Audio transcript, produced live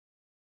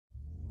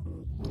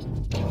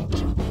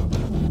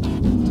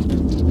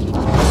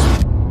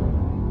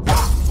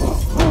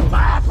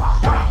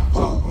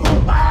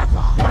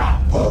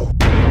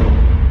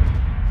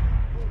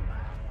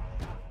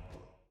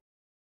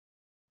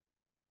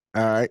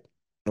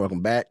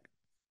Welcome back.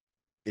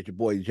 It's your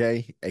boy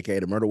Jay, aka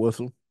the Murder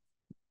Whistle.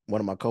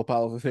 One of my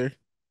co-pilots is here.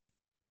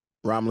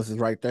 Romulus is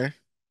right there.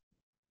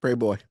 Prey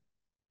boy.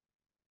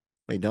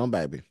 How you doing,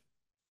 baby?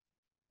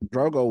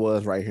 Drogo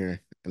was right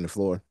here in the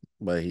floor,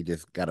 but he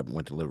just got up and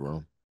went to the living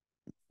room.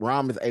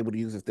 Rom is able to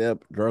use his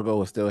step.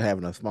 Drogo is still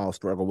having a small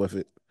struggle with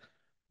it,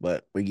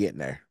 but we're getting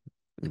there.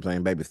 We're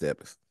playing baby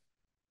steps.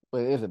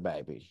 What is it,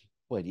 baby?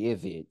 What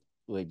is it?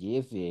 What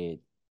is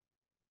it?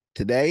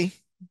 Today,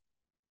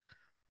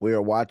 we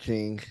are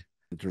watching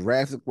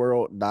Jurassic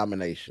World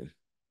Domination.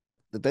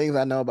 The things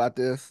I know about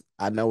this,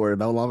 I know we're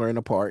no longer in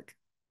the park.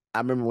 I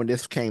remember when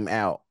this came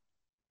out,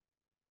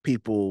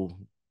 people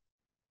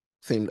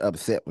seemed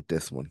upset with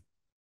this one.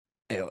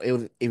 It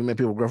was even made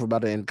people gruff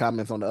about it in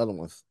comments on the other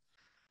ones.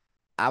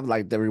 I've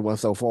liked every one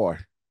so far.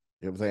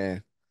 You know what I'm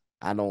saying?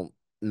 I don't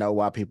know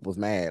why people was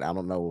mad. I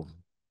don't know.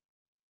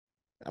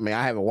 I mean,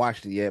 I haven't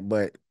watched it yet,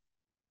 but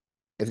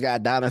it's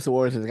got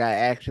dinosaurs, it's got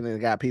action, and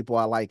it's got people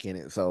I like in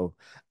it. So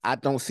I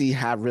don't see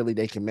how really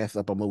they can mess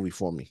up a movie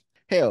for me.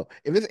 Hell,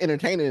 if it's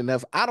entertaining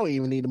enough, I don't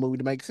even need the movie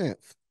to make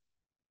sense.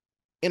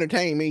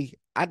 Entertain me.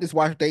 I just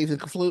watched Days and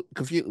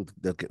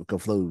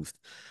confused.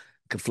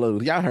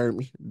 Y'all heard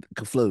me.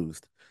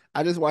 Confused.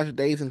 I just watched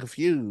Days and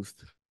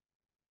Confused.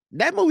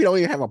 That movie don't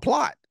even have a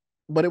plot,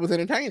 but it was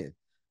entertaining.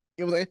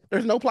 You know what I'm saying?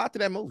 There's no plot to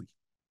that movie.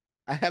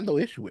 I have no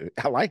issue with it.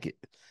 I like it.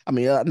 I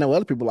mean, I know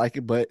other people like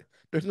it, but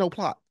there's no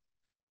plot.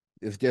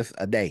 It's just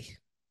a day.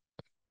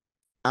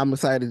 I'm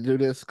excited to do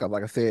this because,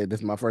 like I said, this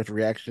is my first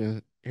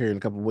reaction here in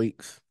a couple of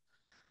weeks,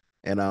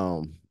 and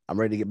I'm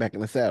ready to get back in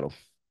the saddle.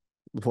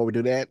 Before we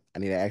do that, I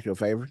need to ask you a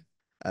favor.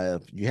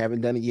 If you haven't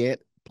done it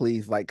yet,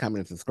 please like, comment,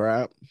 and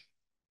subscribe.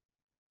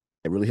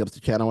 It really helps the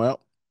channel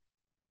out.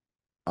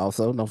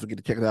 Also, don't forget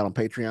to check us out on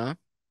Patreon.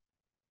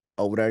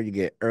 Over there, you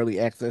get early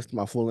access to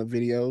my full-length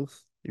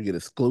videos. You get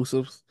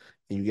exclusives,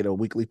 and you get a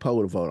weekly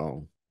poll to vote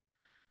on.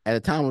 At the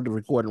time of the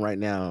recording right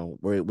now,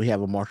 we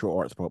have a martial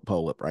arts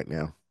poll up right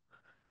now,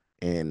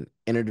 and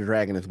Enter the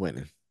Dragon is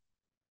winning.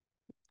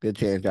 Good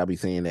chance y'all be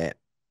seeing that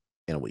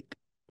in a week.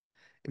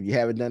 If you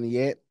haven't done it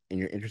yet, and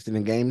you're interested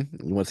in gaming,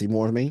 and you want to see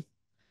more of me,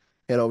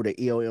 head over to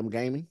EOM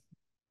Gaming.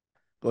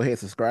 Go ahead and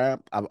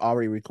subscribe. I've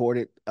already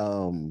recorded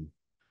the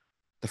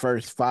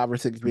first 5 or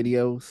 6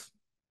 videos.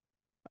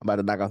 I'm about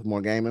to knock out some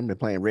more gaming. Been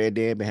playing Red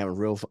Dead. Been having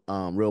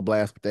real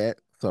blast with that.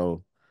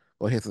 So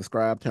go ahead,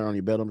 subscribe, turn on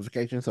your bell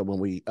notifications so when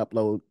we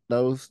upload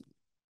those,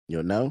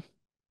 you'll know.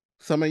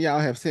 Some of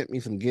y'all have sent me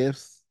some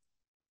gifts.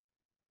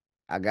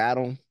 I got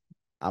them.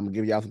 I'm gonna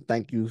give y'all some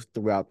thank yous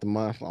throughout the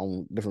month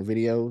on different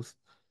videos.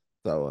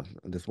 So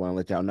I just want to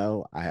let y'all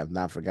know I have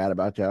not forgot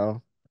about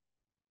y'all.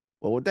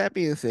 Well, with that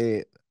being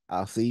said,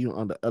 I'll see you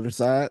on the other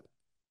side.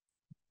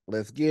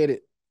 Let's get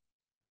it.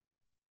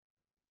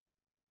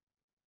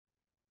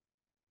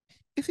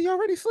 Is he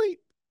already asleep?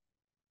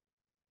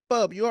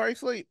 Bub, you already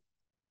asleep?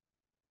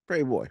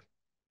 Pray boy.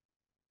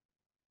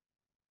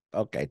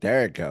 Okay,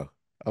 there it go.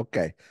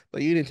 Okay. So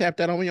you didn't tap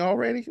that on me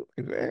already?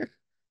 Man,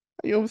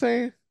 you know what I'm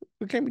saying?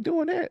 We can't be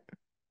doing that.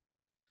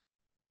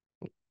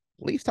 At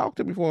least talk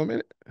to me for a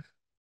minute.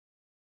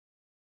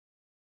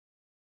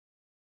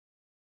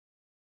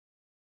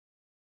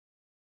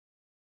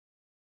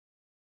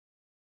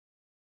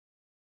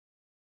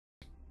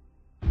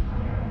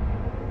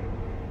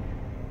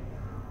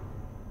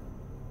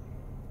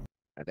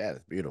 That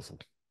is beautiful.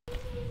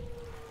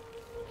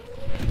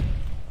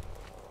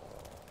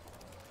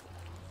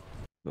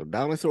 So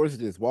dinosaurs are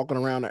just walking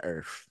around the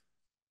earth.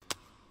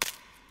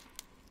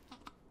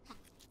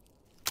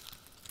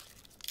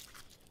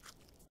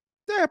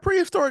 Is that a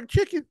prehistoric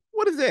chicken?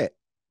 What is that?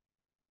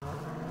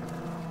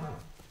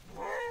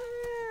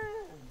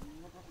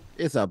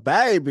 It's a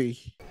baby.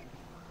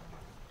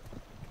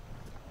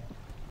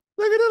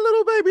 Look at that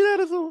little baby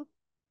dinosaur.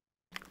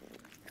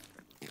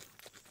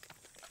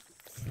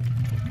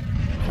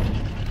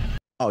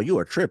 Oh, you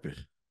are tripping.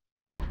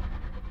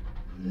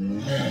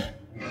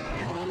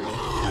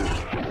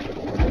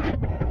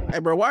 Hey,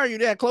 bro, why are you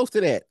that close to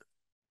that?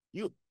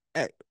 You,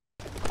 hey.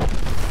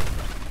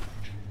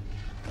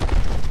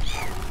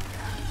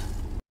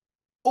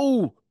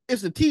 Oh,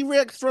 it's the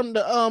T-Rex from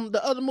the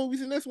other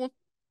movies in this one.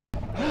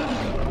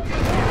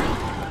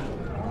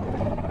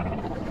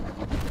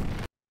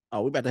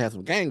 Oh, we about to have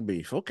some gang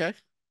beef. Okay.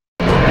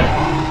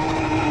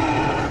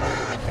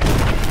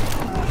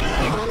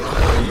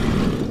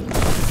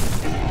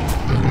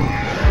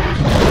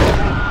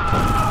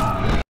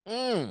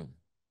 Mm.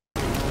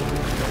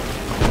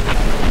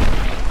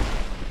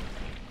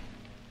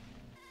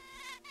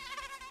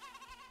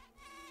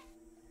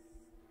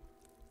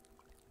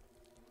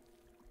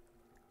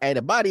 Hey,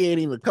 the body ain't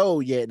even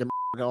cold yet. The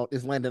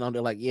is landing on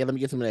there like, yeah, let me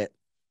get some of that.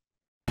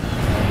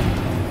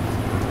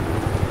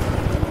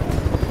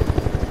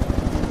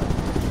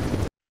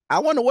 I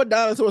wonder what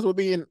dinosaurs would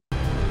be in.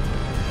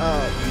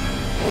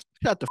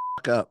 Shut the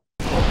fuck up.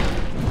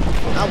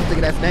 I was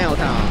thinking that's now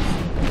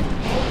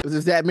time.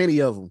 There's that many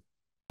of them.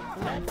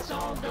 Let's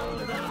all go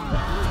to the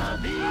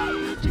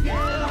lobby to get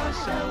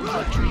ourselves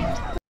a treat.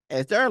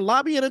 Is there a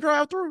lobby in a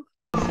drive-thru?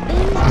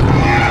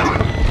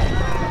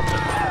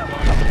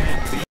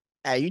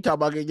 Hey, you talk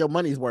about getting your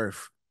money's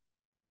worth.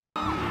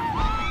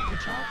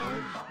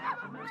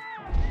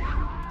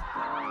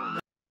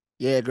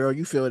 Yeah, girl,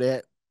 you feel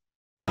that.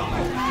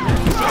 Oh,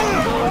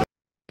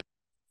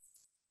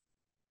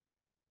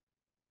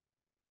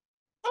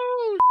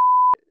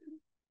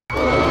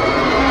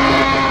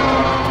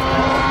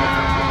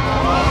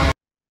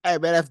 hey,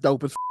 man, that's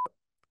dope as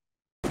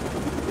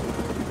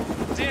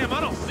Damn, I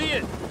don't see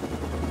it.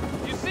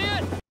 You see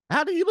it?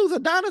 How do you lose a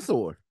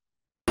dinosaur?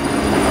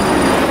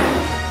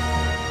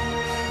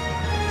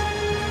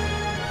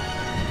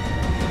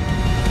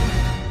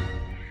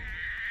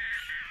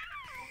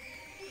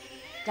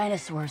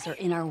 Dinosaurs are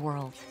in our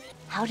world.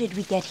 How did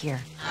we get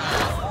here?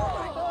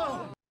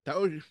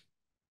 Told you.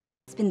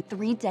 It's been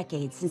 3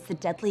 decades since the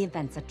deadly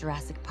events at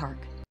Jurassic Park.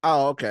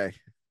 Oh, okay.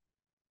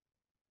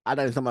 I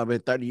know it's talking about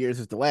been 30 years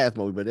since the last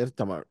movie, but it's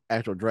talking about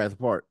actual Jurassic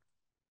Park.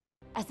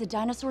 As the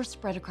dinosaurs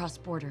spread across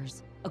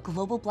borders, a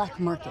global black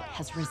market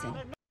has risen.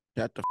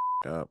 Shut the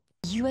up.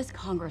 The U.S.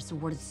 Congress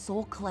awarded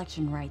sole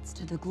collection rights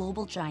to the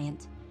global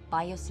giant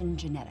Biosyn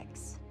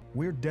Genetics.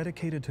 We're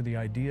dedicated to the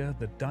idea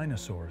that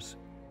dinosaurs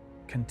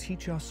can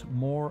teach us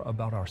more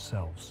about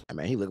ourselves. I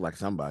mean, he looked like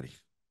somebody.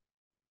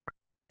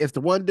 It's the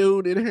one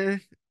dude in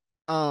here.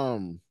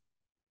 Well,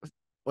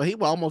 he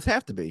will almost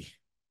have to be.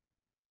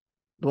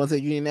 The one that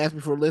you didn't ask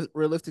me for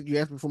realistic, you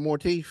asked me for more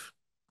teeth.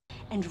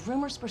 And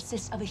rumors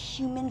persist of a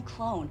human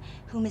clone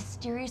who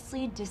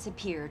mysteriously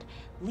disappeared,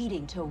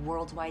 leading to a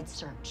worldwide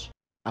search.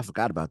 I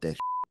forgot about that.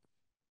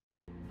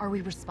 Are we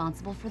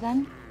responsible for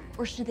them,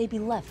 or should they be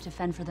left to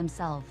fend for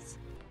themselves?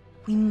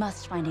 We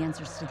must find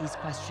answers to these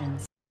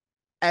questions.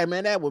 Hey,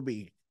 man, that would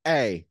be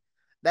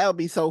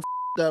so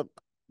up.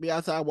 Be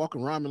outside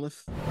walking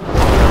Romulus.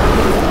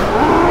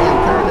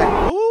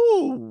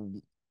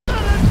 Ooh.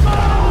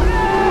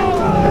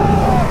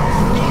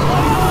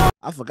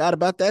 I forgot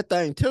about that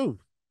thing, too.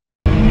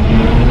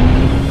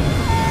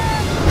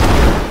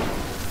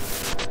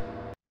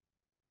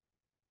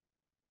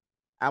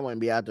 I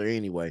wouldn't be out there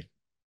anyway.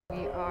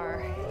 We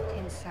are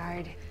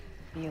inside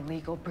the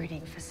illegal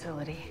breeding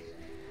facility.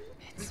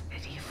 It's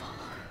medieval.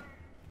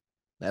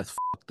 That's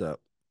fucked up.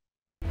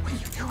 What are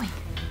you doing?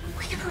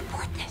 We can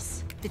report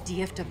this. The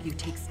DFW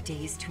takes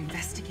days to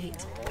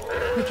investigate.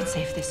 We can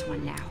save this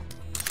one now.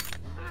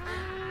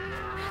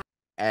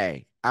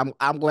 Hey,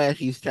 I'm glad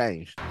she's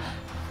changed.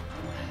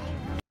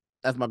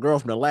 That's my girl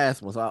from the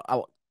last one, so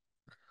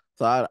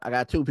I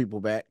got 2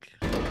 people back.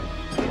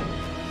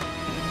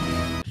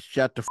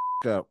 Shut the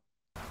up.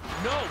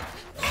 No.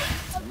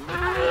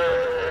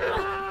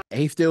 And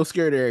he's still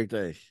scared of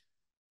everything.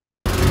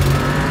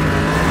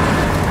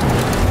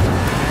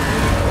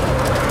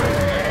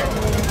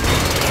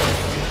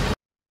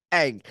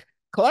 Hey,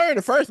 Claire in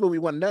the first movie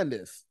wasn't done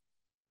this.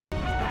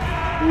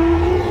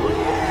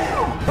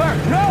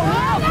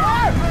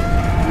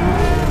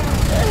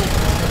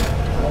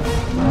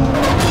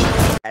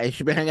 Hey,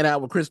 she been hanging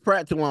out with Chris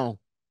Pratt too long.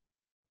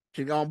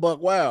 She gone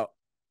buck wild.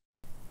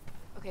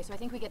 Okay, so I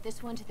think we get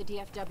this one to the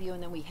DFW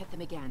and then we hit them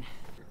again.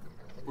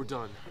 We're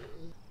done.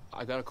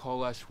 I got a call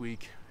last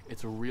week.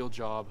 It's a real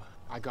job.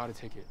 I got a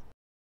ticket.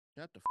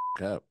 Shut the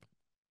up.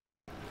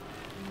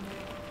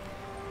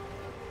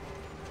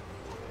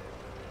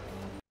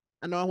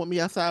 I know I want me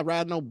outside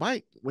riding no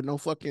bike with no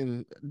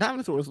fucking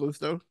dinosaurs loose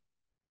though.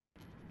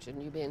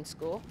 Shouldn't you be in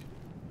school?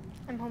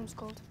 I'm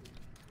homeschooled.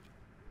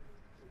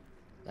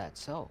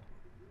 That's so.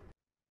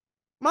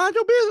 Mind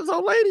your business,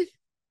 old lady.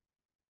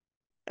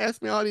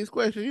 Ask me all these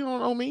questions. You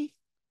don't know me.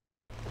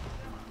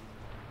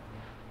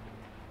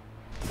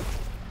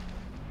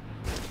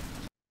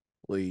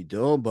 What you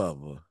doing,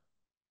 Bubba?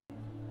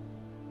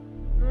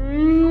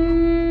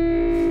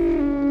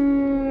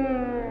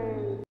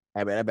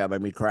 Hey, man, that about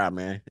made me cry,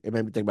 man. It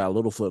made me think about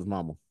Littlefoot's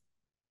mama.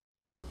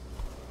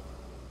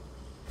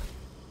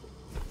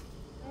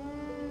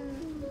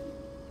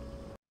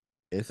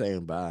 It's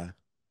saying bye.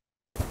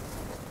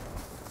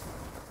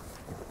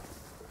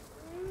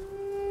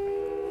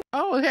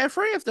 Oh, it had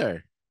friends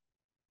there.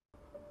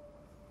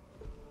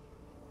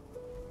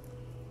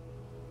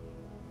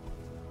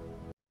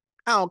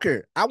 I don't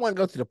care. I want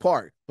to go to the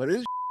park, but this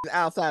is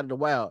outside of the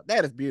wild.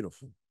 That is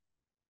beautiful.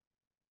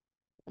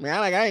 I mean,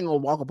 I ain't gonna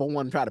walk up on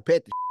one and try to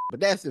pet the but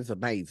that's just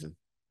amazing.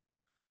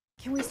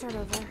 Can we start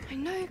over? I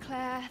know,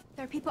 Claire.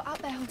 There are people out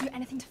there who'll do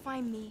anything to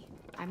find me.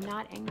 I'm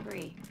not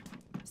angry.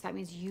 So that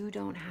means you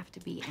don't have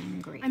to be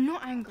angry. I'm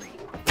not angry.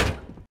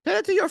 Tell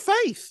it to your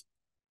face.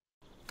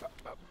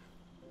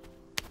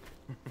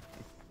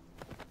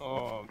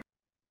 Oh.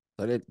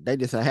 So they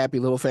just a happy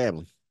little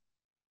family.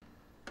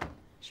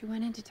 She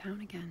went into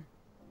town again.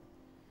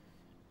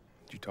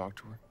 Did you talk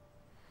to her?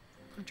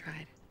 I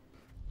tried.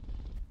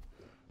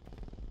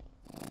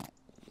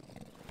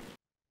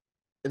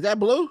 Is that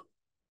Blue?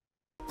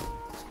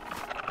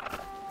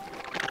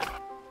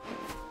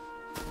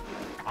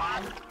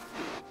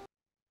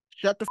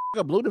 Shut the fuck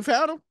up, Blue done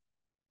found him?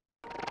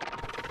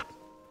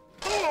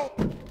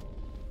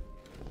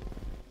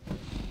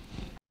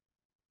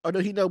 Or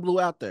does he know Blue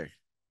out there?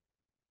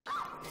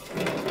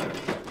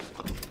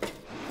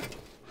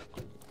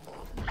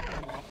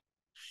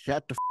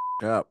 Shut the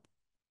fuck up.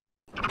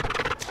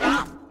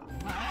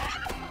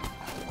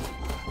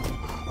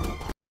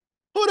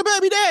 Who the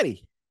baby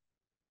daddy?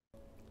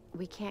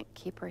 We can't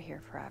keep her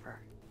here forever.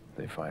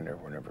 They find her,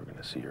 we're never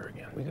gonna see her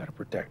again. We gotta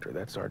protect her,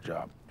 that's our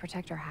job.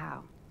 Protect her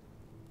how?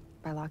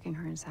 By locking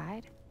her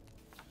inside?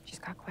 She's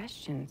got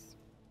questions.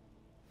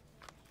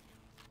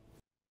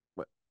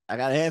 But I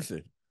got an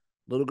answer.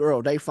 Little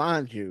girl, they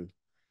find you.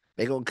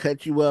 They gonna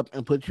cut you up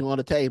and put you on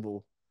the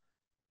table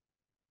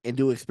and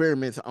do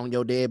experiments on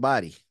your dead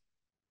body.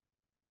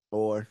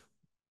 Or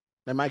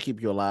they might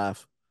keep you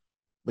alive.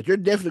 But you're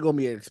definitely gonna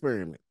be an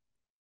experiment.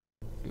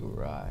 You're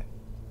right.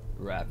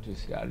 Rap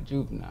just got a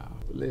juvenile.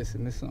 But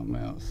listen, there's something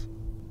else.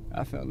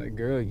 I found that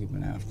girl you've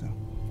been after.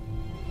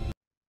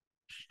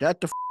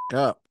 Shut the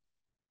up.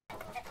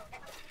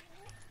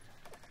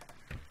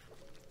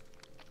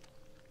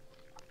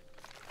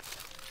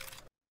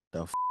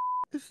 The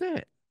is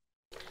that?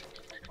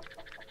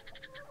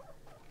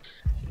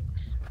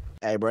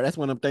 Hey, bro, that's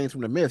one of them things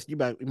from the mist. You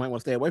might want to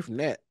stay away from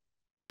that.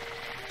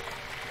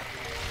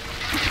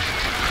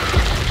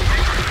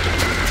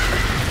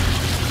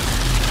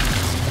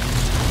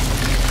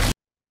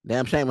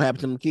 Damn shame what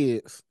happened to them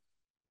kids.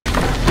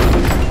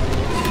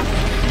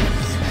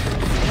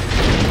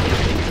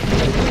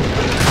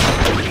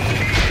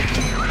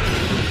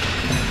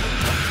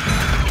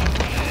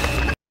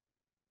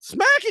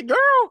 Smack it,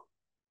 girl.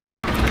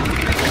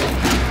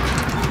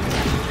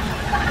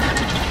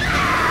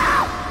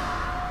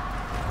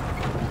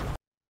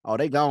 Oh,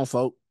 they gone,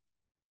 folk.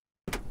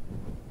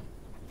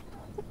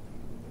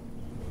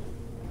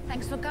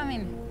 Thanks for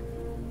coming.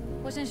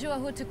 Wasn't sure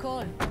who to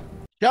call.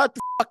 Shut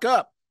the fuck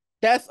up.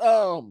 That's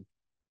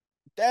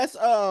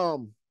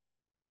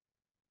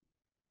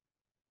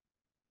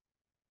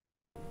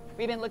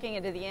We've been looking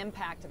into the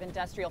impact of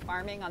industrial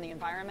farming on the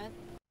environment.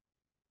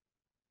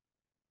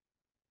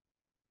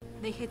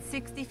 They hit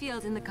 60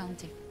 fields in the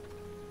county.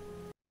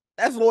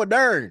 That's Lord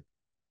Dern.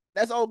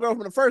 That's old girl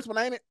from the first one,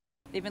 ain't it?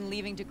 They've been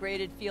leaving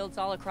degraded fields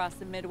all across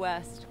the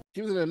Midwest.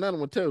 She was in another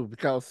one too,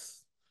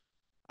 because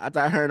I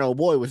thought her and old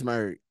boy was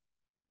married.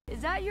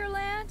 Is that your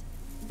land?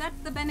 That's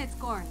the Bennett's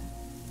corn.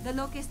 The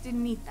locusts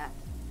didn't eat that.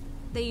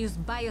 They use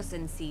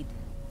biosin seed.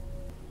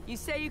 You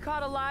say you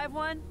caught a live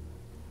one?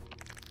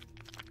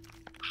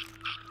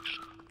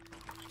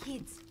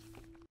 Kids.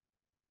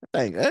 That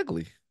thing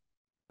ugly.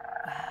 Look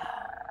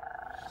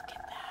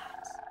at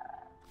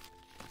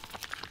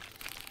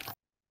that.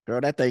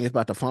 Girl, that thing is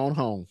about to phone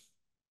home.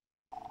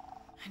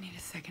 I need a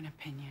second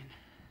opinion.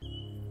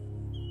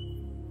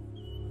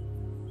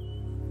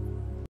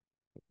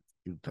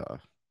 Utah.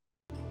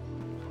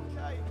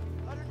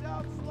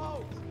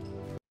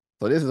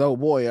 So this is old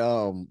boy,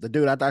 the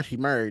dude I thought she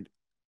married,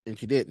 and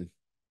she didn't.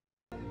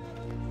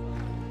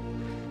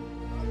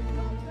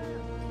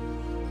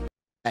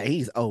 Hey,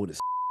 he's old as.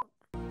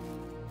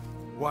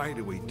 Why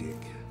do we dig?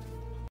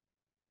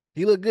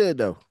 He look good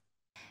though.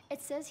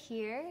 It says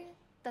here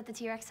that the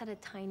T-Rex had a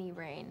tiny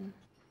brain.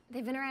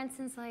 They've been around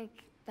since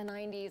like the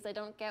 90s. I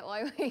don't get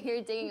why we're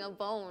here digging up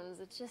bones.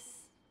 It's just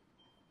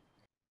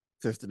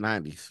Since the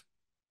 90s.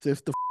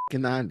 Since the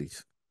fucking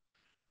 90s.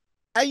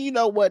 And you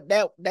know what?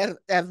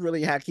 That's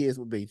really how kids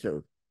would be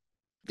too.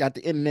 Got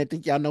the internet,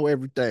 think y'all know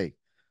everything.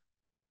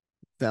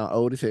 Sound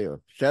old as hell.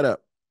 Shut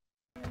up.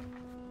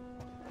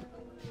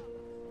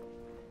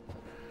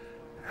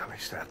 Ellie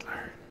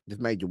Stadler.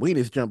 Just made your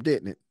weenus jump,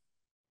 didn't it?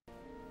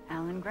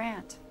 Alan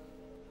Grant.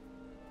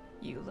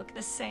 You look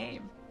the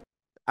same.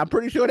 I'm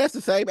pretty sure that's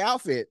the same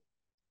outfit.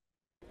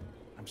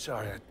 I'm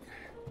sorry. If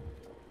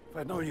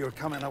I'd known you were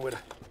coming, I would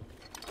have.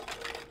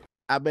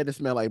 I bet it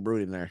smell like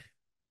brood in there.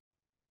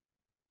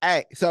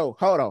 Hey, so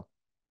hold on.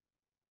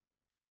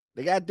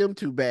 They got them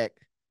two back.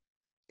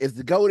 Is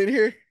the goat in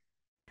here?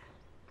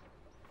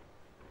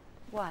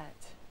 What?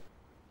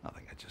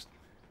 Nothing. I just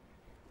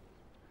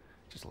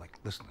like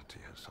listening to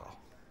you, so.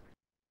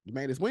 You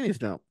made his weenus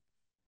jump.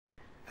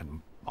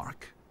 And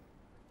Mark?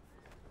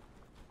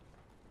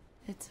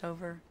 It's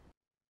over.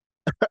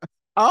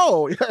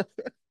 Oh,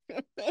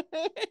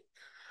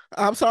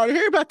 I'm sorry to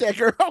hear about that,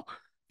 girl.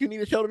 You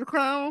need a shoulder to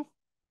cry on?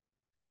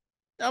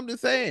 I'm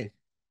just saying.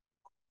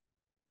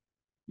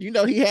 You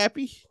know he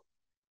happy.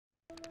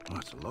 Well,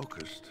 it's a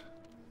locust.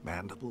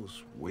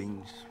 Mandibles,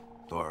 wings,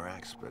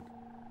 thorax, but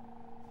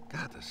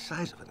God, the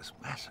size of it is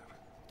massive.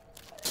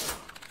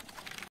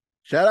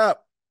 Shut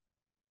up.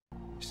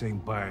 You're saying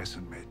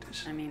bison made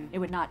this? I mean, it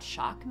would not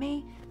shock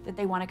me that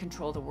they want to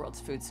control the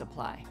world's food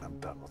supply. I'm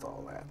done with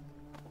all that.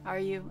 Are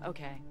you?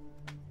 Okay.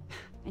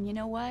 And you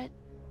know what?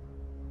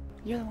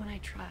 You're the one I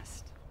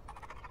trust.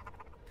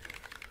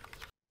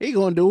 He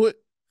gonna do it.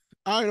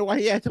 I don't know why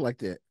he acting like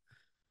that.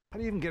 How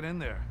do you even get in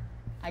there?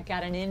 I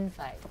got an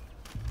invite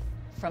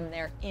from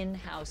their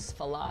in-house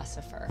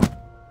philosopher.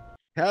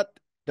 Shut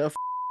the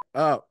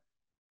up.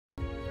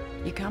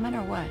 You coming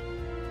or what?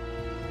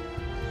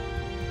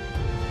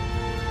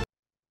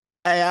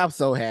 Hey, I'm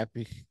so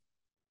happy.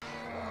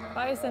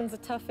 Bison's a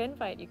tough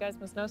invite. You guys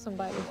must know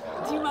somebody.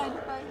 Do you mind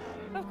if I?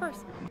 Of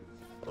course.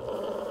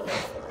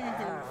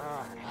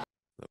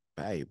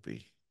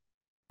 Baby.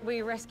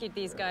 We rescued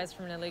these guys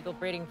from an illegal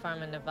breeding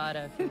farm in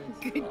Nevada.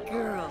 Good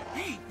girl.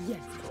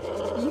 Yes.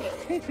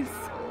 Yes.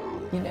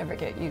 You never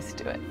get used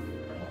to it.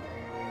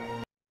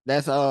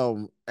 That's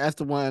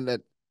the one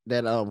that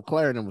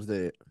Clarendon was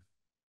dead.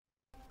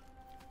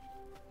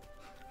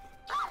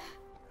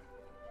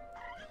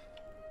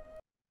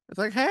 It's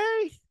like,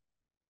 hey.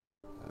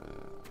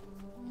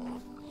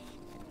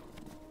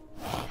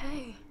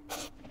 Hey.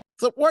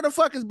 So where the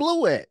fuck is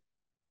Blue at?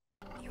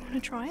 You want to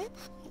try it?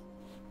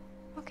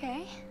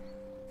 Okay.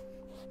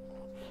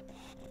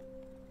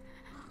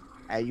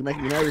 Hey, you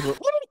making me nervous.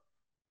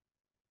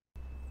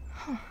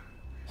 Huh.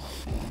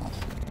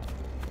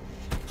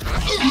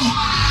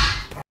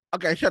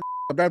 Okay, shut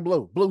up. There's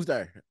Blue. Blue's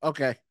there.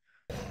 Okay.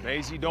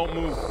 Maisie, don't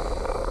move.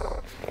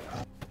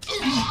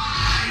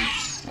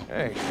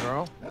 Hey,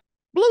 girl.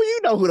 Blue, you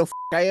know who the f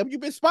I am. You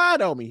been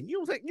spying on me.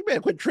 You better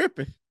quit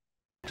tripping.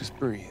 Just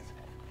breathe.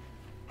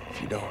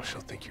 If you don't,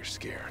 she'll think you're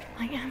scared.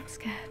 I am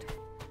scared.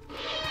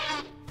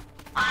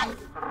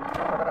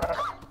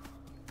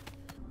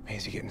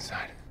 Maisie, get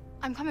inside.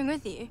 I'm coming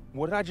with you.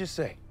 What did I just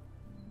say?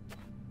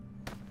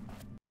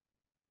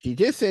 She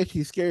just said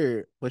she's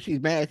scared, but she's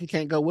mad she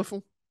can't go with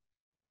him.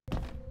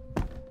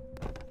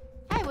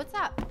 Hey, what's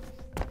up?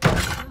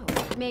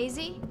 Oh,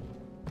 Maisie?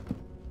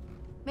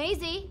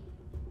 Maisie?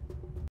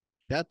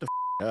 Shut the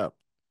f up.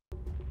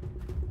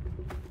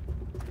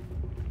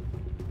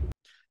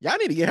 Y'all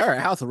need to get her a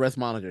house arrest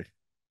monitor.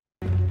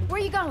 Where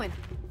are you going?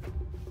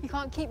 You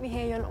can't keep me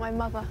here. You're not my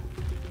mother.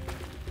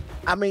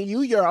 I mean,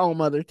 you your own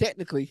mother,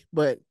 technically,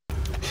 but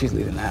She's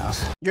leaving the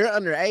house. you're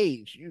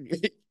underage. You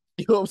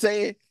know what I'm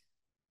saying?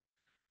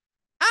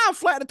 I'll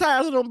flat the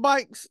tires of them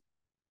bikes.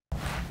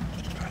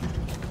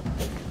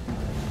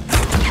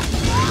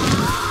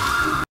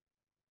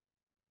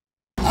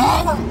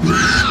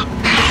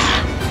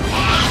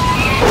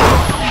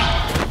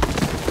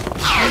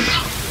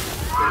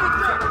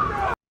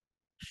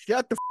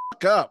 Shut the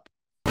fuck up.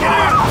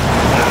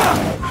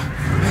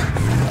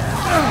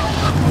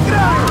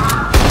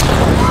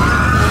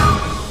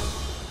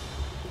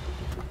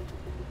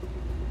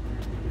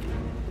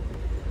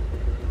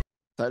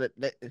 So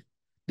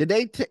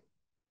they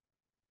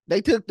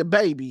took the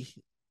baby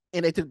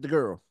and they took the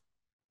girl.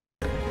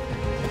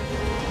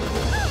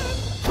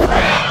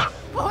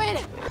 Go in.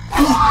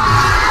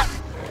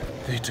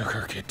 They took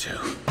her kid too.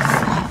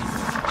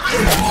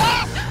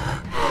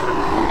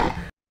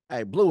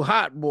 Hey, Blue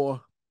hot boy.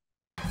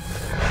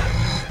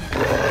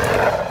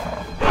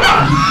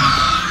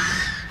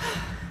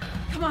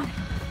 Come on.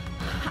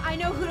 I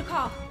know who to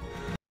call.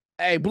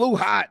 Hey, Blue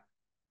hot.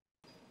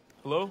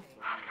 Hello?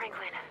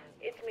 Franklin,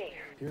 it's me.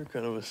 You're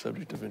kind of a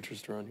subject of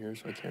interest around here,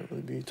 so I can't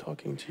really be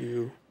talking to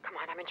you. Come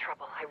on, I'm in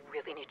trouble. I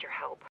really need your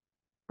help.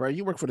 Bro,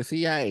 you work for the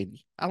CIA.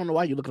 I don't know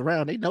why you look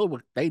around. They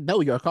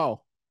know your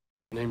call.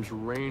 Name's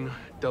Rain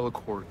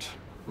Delacourt.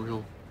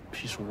 Real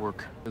piece of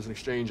work. There's an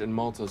exchange in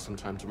Malta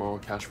sometime tomorrow,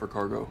 cash for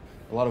cargo.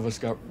 A lot of us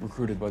got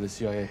recruited by the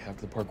CIA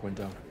after the park went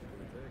down.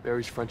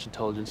 Barry's French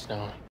intelligence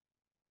now.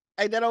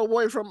 Hey, that old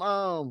boy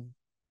from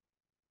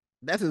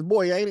that's his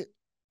boy, ain't it?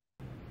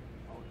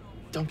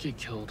 Don't get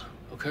killed,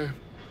 okay?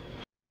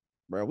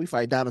 Bro, we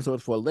fight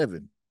dinosaurs for a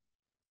living.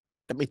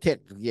 I mean,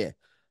 technically, yeah.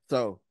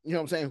 So, you know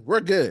what I'm saying?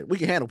 We're good. We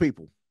can handle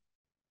people.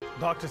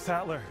 Dr.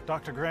 Sattler,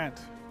 Dr.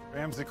 Grant,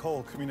 Ramsey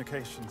Cole,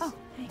 Communications. Oh,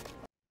 hey.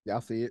 Y'all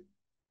see it?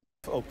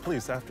 Oh,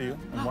 please, after you,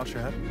 and watch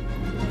your head.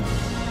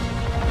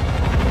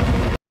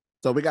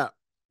 So we got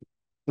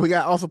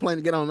off a plane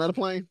to get on another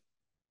plane.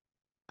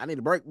 I need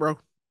a break, bro.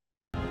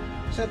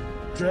 Is that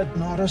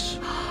Dreadnoughtus?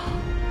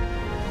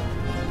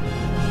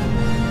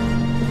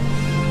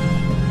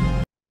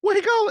 What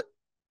he call it?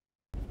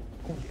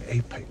 Oh, the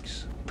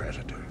apex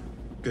predator.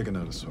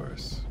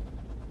 Giganotosaurus.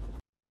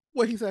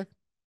 What he say?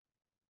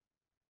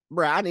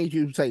 Bro, I need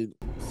you to say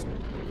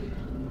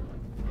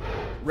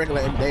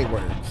regular everyday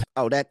words.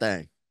 Oh, that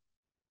thing.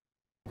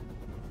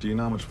 Do you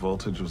know how much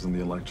voltage was in the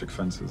electric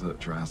fences at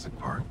Jurassic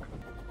Park?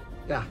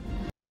 Yeah.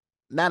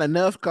 Not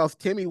enough, because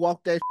Timmy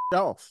walked that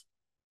off.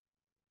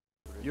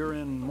 You're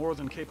in more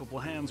than capable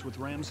hands with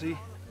Ramsey.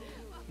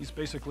 He's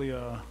basically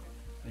a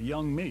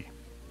young me,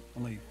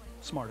 only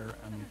smarter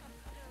and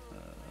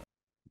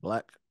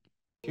black.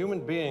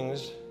 Human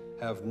beings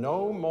have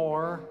no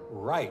more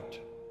right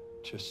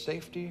to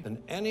safety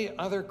than any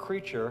other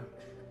creature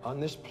on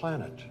this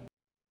planet.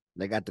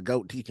 They got the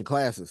goat teaching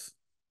classes.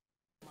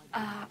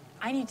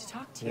 I need to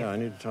talk to you. Yeah, I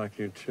need to talk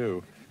to you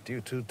too. Do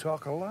you two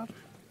talk a lot?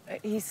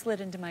 He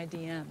slid into my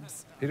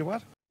DMs. You do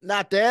what?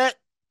 Not that.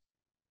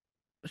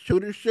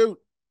 Shoot.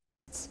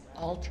 It's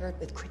altered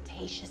with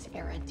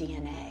Cretaceous-era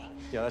DNA.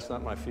 Yeah, that's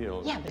not my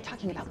field. Yeah, but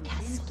talking about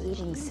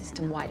cascading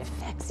system-wide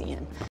effects,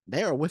 Ian.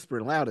 They are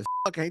whispering loud as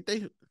fuck, ain't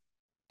they?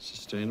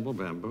 Sustainable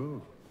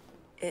bamboo.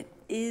 It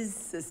is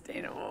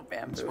sustainable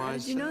bamboo. That's why How I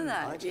did you know said-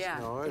 that? I just Yeah,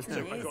 know it. it's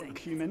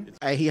amazing.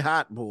 Hey, he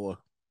hot, boy.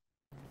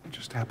 What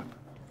just happened?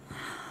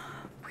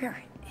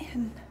 We're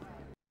in.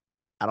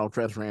 I don't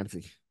trust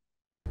Ramsey.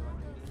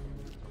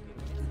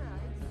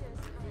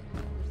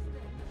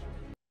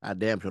 I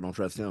damn sure don't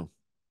trust him.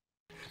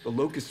 The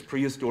locust's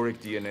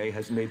prehistoric DNA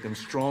has made them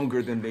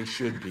stronger than they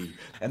should be.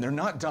 And they're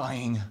not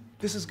dying.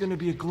 This is gonna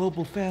be a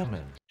global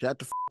famine. Shut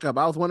the fuck up.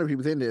 I was wondering if he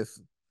was in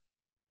this.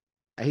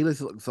 And he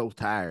looks so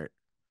tired.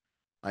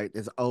 Like,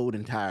 it's old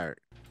and tired.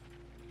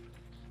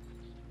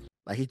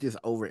 Like, he's just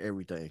over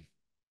everything.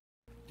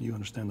 You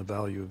understand the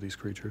value of these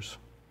creatures.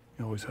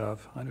 You always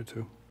have. I do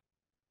too.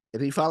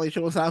 Is he finally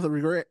showing signs of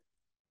regret?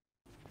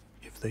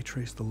 If they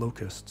trace the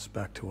locusts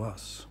back to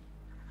us.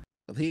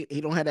 He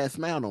don't have that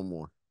smile no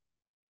more.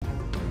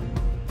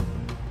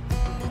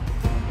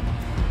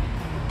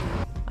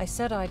 I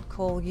said I'd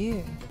call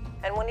you.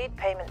 And we'll need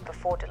payment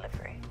before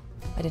delivery.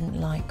 I didn't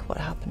like what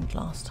happened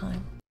last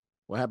time.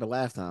 What happened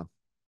last time?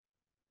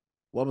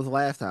 What was the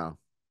last time?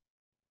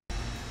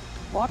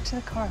 Walk to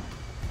the car.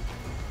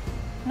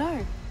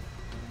 No,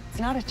 it's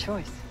not a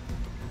choice.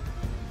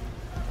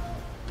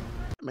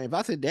 I mean, if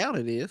I sit down,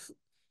 it is.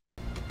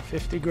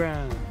 50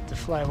 grand to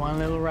fly one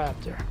little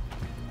raptor.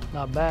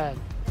 Not bad.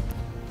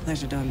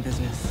 Pleasure done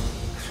business.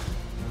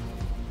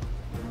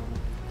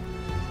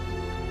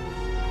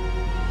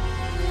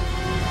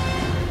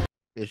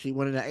 Is she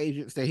one of the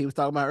agents that he was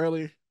talking about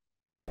earlier?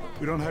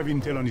 We don't have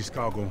intel on this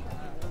cargo,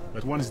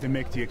 but once they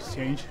make the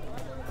exchange,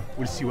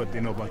 we'll see what they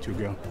know about your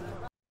girl.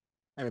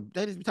 I mean,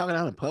 they just be talking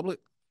out in public.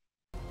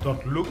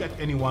 Don't look at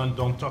anyone,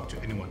 don't talk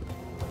to anyone.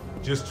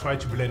 Just try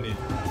to blend in.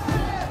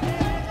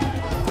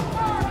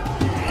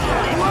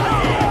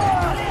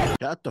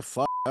 Shut the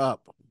fuck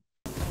up.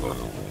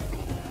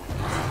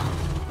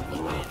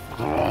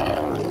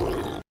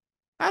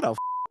 How the f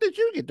did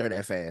you get there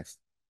that fast?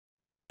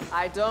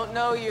 I don't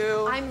know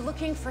you. I'm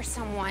looking for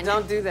someone.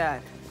 Don't do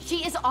that.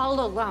 She is all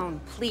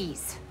alone,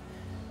 please.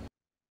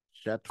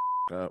 Shut the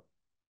f up.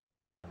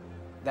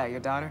 That your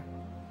daughter?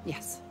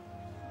 Yes.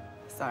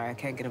 Sorry, I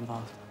can't get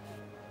involved.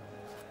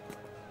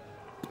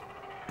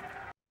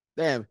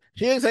 Damn,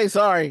 she didn't say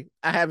sorry.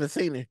 I haven't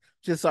seen her.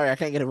 Just sorry, I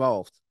can't get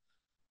involved.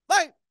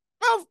 Like,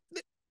 well,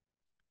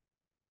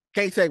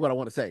 can't say what I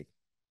want to say.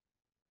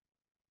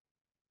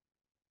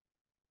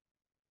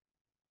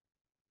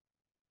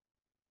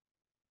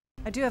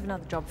 I do have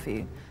another job for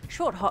you.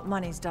 Short hot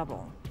money's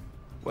double.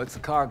 What's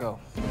the cargo?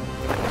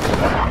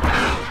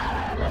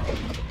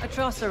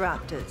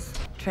 Atrociraptors,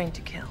 trained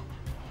to kill.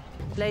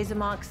 Laser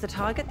marks the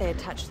target, they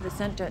attach to the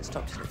scent, don't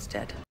stop till it's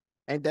dead.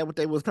 Ain't that what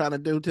they was trying to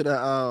do to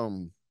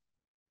the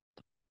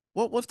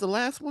what's the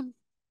last one?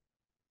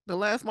 The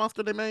last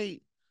monster they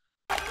made?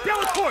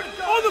 Teleport!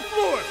 On the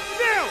floor!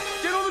 Now!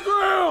 Get on the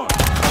ground!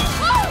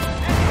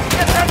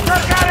 Get that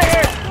truck out of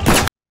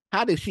here!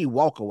 How did she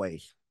walk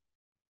away?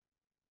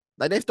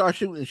 Like, they start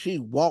shooting, she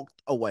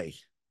walked away.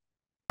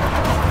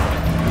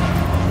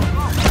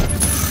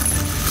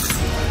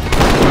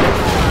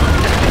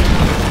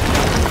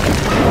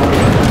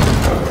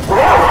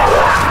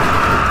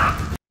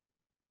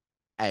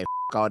 Hey, f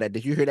all that.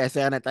 Did you hear that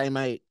sound that thing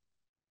made?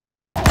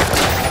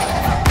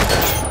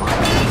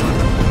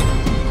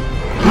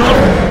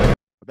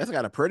 That's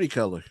got a pretty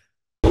color.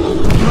 Woo!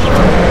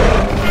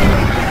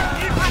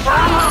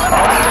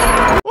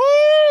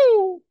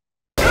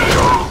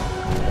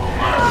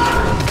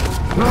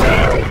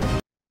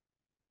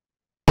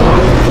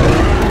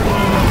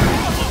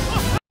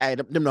 Hey,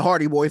 them the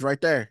Hardy Boys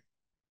right there.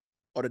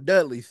 Or the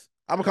Dudleys.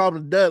 I'm gonna call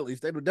them the Dudleys.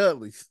 They the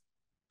Dudleys.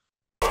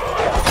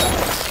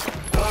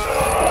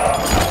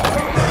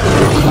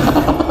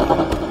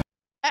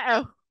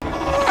 Uh-oh.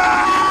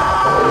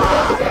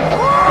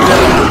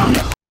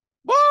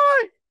 Boy!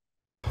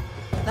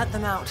 Let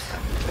them out.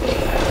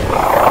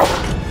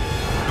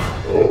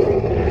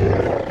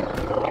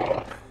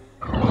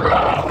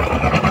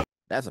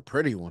 That's a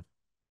pretty one.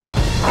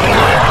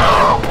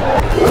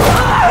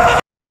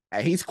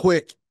 Hey, he's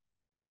quick.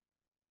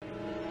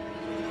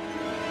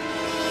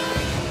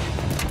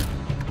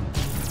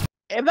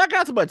 If I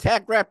got some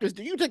attack raptors,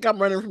 do you think I'm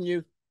running from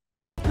you?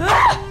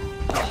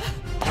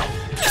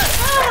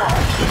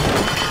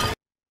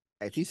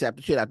 Hey, she sapped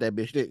the shit out that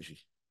bitch, didn't she?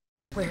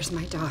 Where's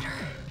my daughter?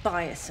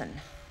 Bison.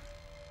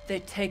 They're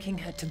taking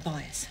her to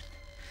Bison.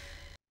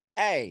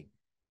 Hey.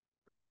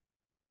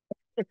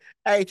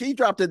 Hey, she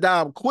dropped it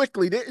down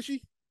quickly, didn't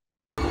she?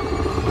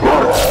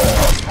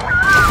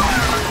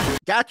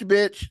 Got you,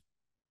 bitch.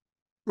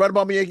 Run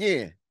about me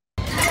again.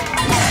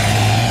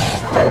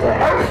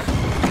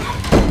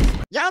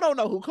 Y'all don't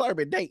know who Claire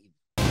been dating.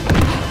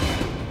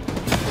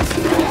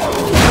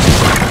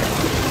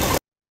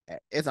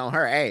 It's on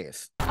her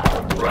ass.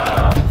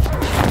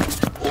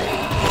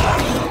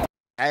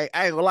 I ain't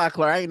gonna lie,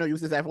 Claire. I ain't know you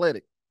was this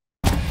athletic.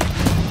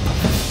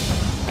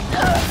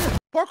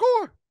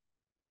 Parkour.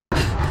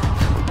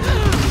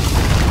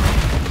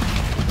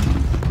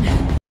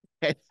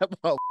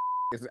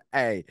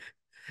 Hey,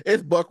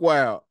 it's buck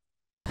wild.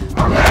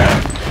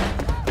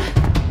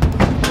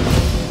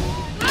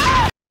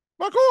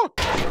 Parkour.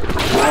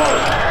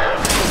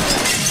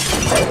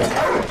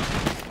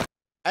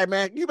 Hey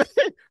man, you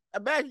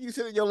imagine you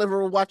sitting in your living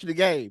room watching the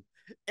game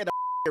and a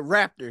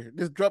raptor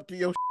just dropped to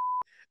your.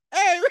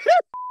 Hey,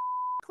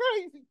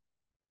 crazy.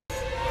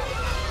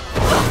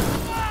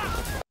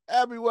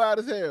 That'd be wild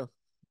as hell.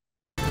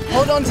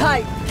 Hold on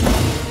tight.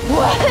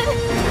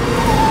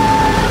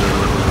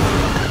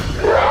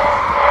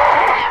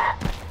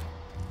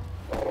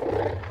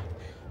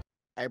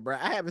 Hey, bro,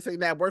 I haven't seen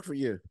that work for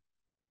you.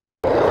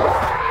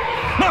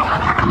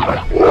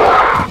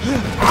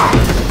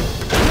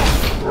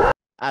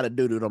 I'd have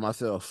doo-dooed on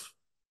myself.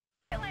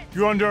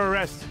 You're under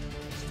arrest.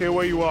 Stay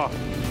where you are.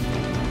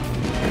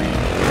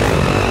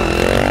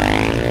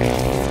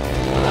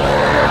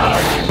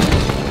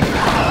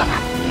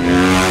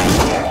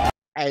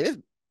 Hey,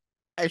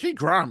 she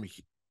grimy.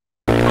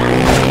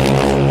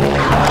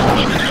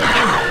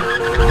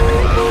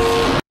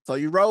 So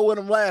you roll with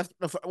him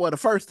the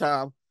first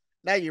time.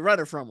 Now you're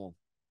running from him.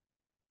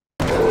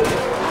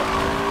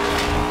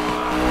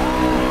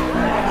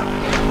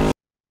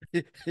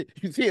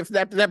 You see him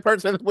snap to that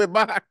person that went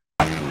by.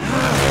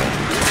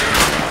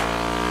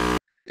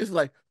 It's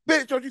like,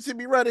 bitch, don't you see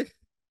me running?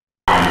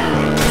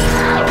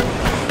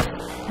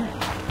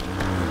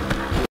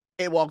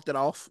 It walked it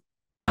off.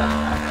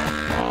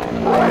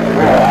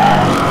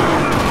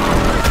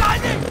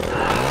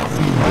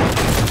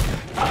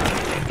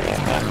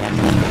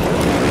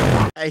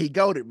 Hey, he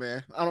goated,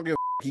 man. I don't give a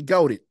he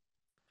goated.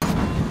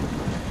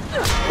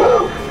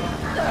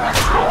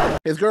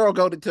 His girl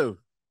goated too.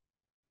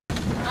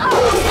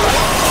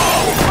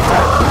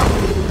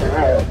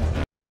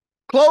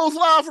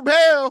 Clothesline from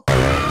hell.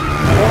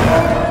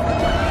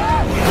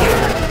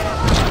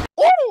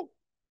 Woo!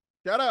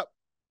 Shut up.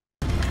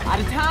 Out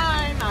of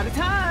time, out of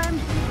time.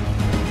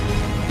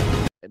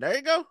 And there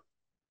you go.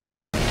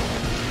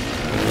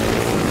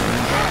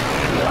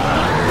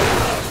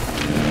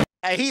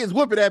 Hey, he is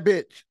whooping that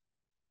bitch.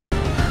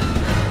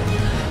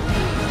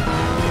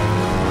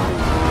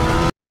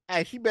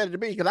 Hey, she better than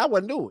me because I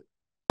wouldn't do it.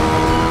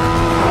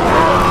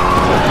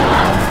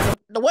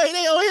 The way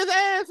they on his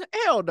ass,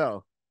 hell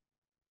no.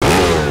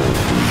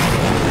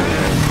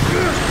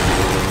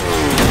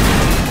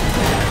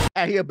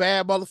 Hey, he a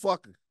bad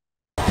motherfucker.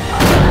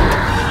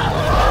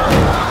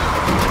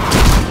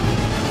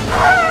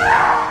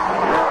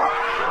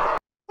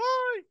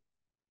 Hi.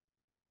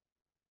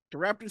 The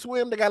Raptors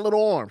swim, they got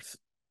little arms.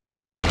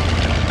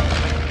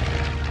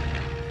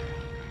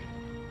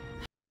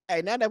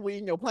 Hey, now that we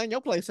in your plane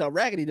so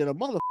raggedy than a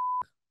motherfucker.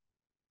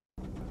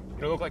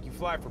 You look like you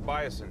fly for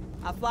bison.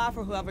 I fly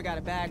for whoever got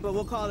a bag, but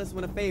we'll call this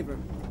one a favor.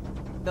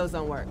 Those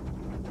don't work.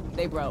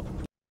 They broke.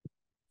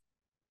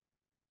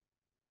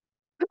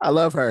 I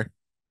love her.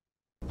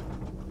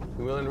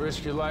 You willing to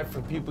risk your life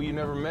for people you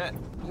never met?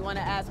 You want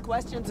to ask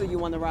questions or you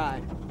want to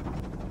ride?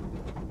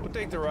 We'll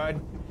take the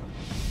ride.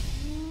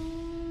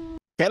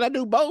 Can I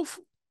do both?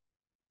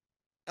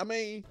 I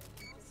mean,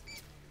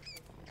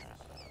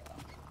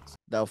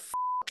 the f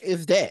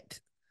is that?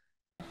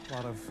 A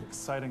lot of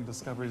exciting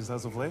discoveries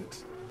as of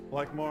late,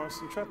 like Morris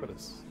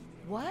Intrepidus.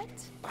 What?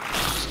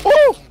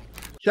 Woo!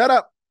 Shut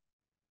up.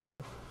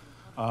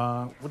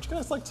 Would you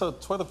guys like to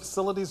tour the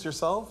facilities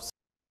yourselves?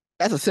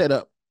 That's a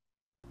setup.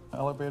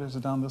 Elevators are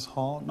down this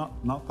hall.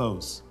 Not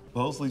those.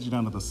 Those lead you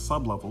down to the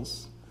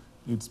sub-levels.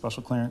 Need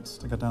special clearance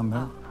to get down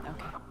there. Oh,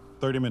 okay.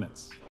 30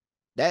 minutes.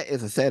 That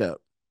is a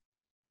setup.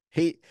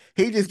 He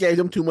just gave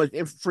them too much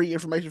free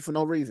information for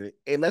no reason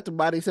and let them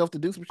by themselves to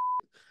do some shit.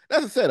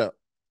 That's a setup.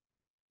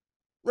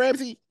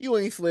 Ramsey, you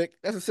ain't slick.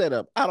 That's a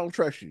setup. I don't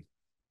trust you.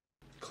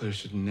 Claire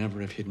should never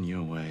have hidden you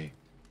away.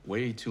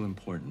 Way too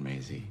important,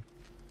 Maisie.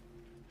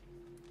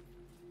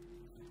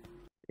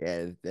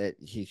 Yeah,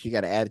 she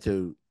got an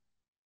attitude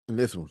in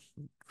this one,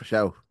 for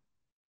sure.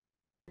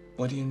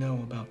 What do you know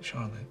about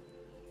Charlotte?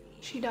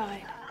 She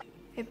died.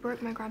 It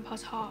broke my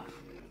grandpa's heart.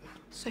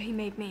 So he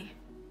made me.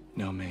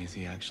 No,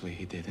 Maisie, actually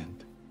he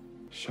didn't.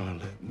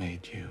 Charlotte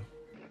made you.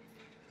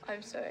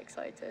 I'm so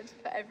excited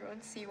for everyone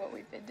to see what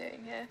we've been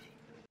doing here.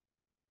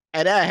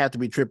 And that have to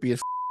be trippy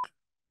as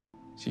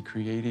She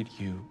created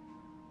you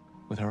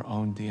with her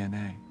own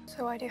DNA.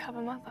 So I do have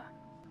a mother.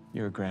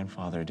 Your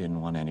grandfather didn't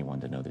want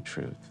anyone to know the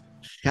truth.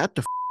 Shut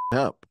the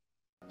up.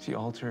 She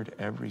altered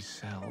every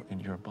cell in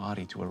your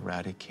body to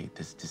eradicate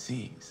this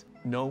disease.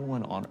 No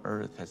one on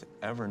Earth has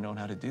ever known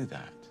how to do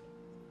that.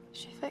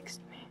 She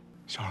fixed me.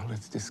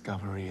 Charlotte's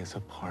discovery is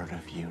a part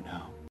of you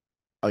now.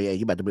 Oh yeah,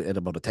 you about to end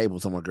up on the table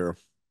somewhere, girl.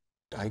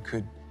 I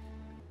could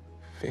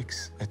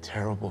fix a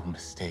terrible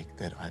mistake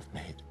that I've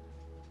made.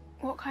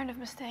 What kind of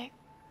mistake?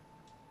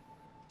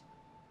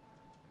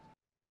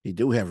 You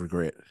do have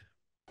regret.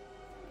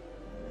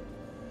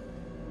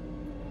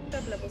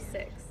 Sub-level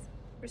 6.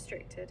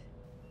 Restricted.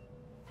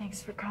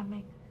 Thanks for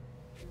coming.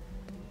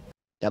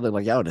 Y'all look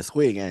like y'all in a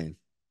Squid Game.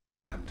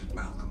 What did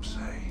Malcolm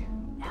say?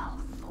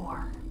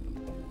 L4.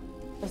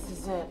 This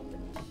is it.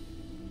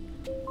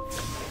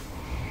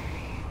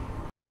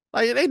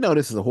 Like, they know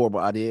this is a horrible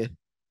idea.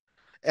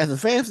 As the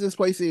fans of this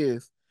place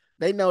is,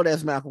 they know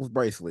that's Malcolm's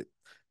bracelet.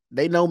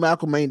 They know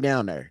Malcolm ain't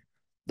down there.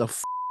 The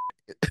f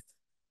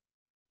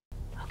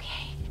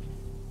Okay.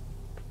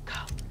 Go.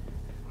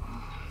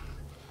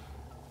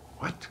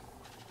 What?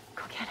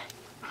 Go get it.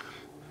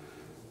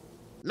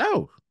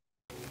 No.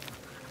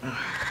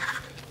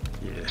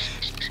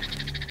 Yes.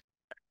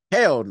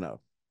 Hell no.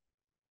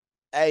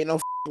 Hey, no,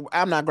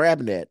 I'm not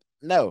grabbing that.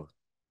 No.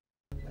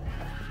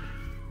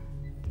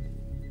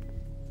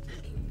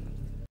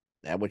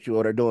 That's what you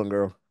order doing,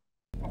 girl.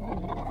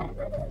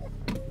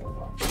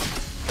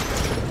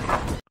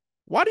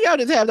 Why do y'all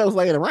just have those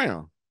laying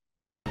around?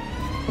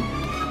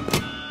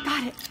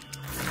 Got it.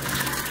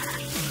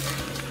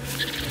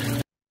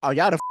 Oh,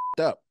 y'all done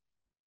f***ed up.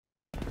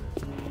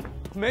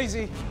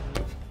 Maisie.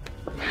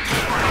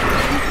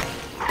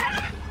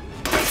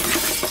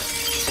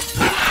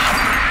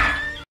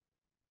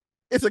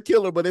 It's a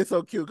killer, but it's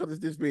so cute because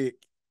it's this big.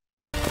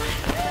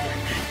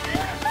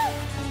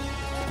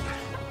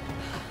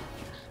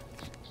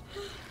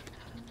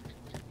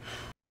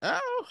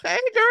 Oh, hey,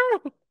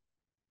 girl.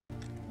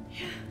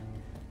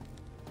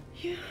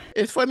 Yeah.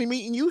 It's funny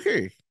meeting you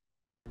here.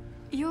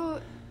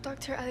 You're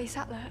Dr. Ellie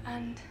Sattler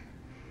and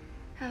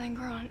Helen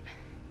Grant.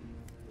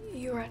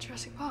 You were at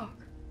Jurassic Park.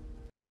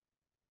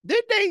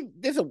 Did they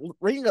just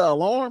ring an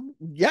alarm?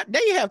 Yeah,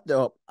 they have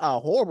the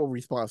horrible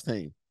response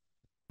team.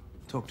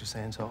 Talk to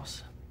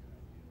Santos.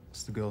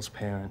 It's the girl's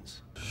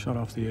parents. Shut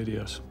off the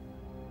ADS.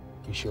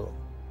 You sure?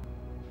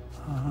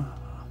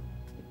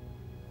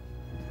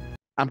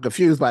 I'm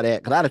confused by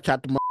that because I'd have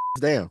chopped the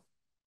down.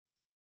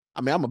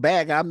 I mean, I'm a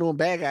bad guy. I'm doing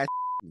bad guy.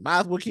 Might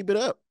as well keep it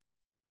up.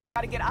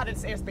 Gotta get out of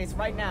this airspace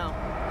right now.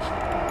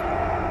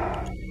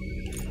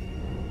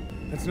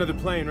 That's another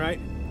plane, right?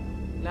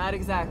 Not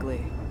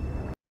exactly.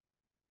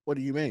 What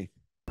do you mean?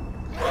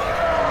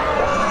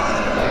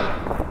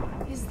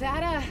 Is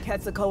that a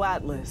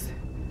Quetzalcoatlus?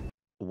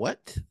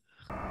 What?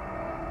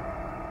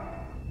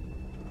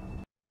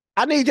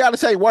 I need y'all to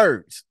say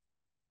words.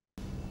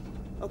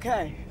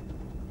 Okay.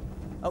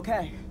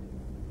 Okay.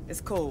 It's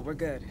cool. We're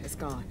good. It's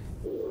gone.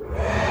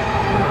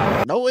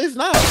 No, it's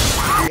not.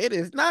 It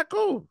is not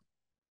cool.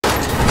 If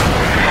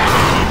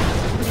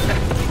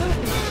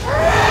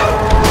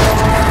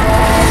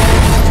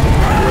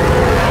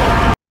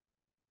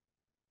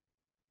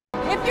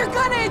you're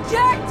gonna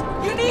eject,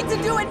 you need to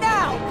do it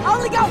now. I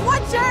only got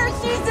one chair and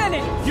she's in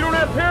it. You don't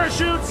have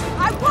parachutes?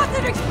 I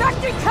wasn't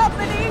expecting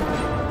company.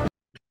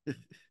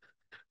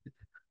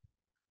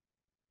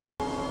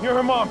 You're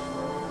her mom.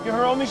 You're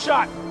her only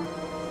shot.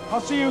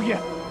 I'll see you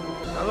again.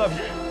 I love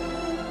you.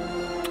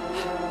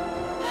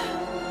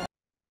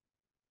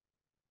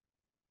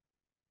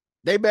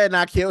 They better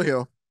not kill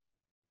him.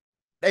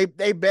 They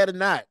better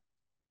not.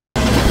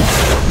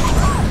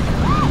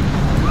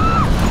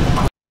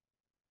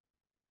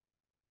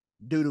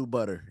 Doo-doo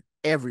butter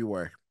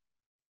everywhere.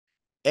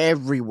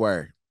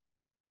 Everywhere.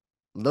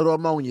 Little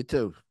ammonia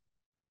too.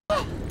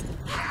 Woo,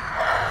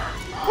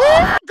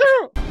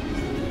 girl.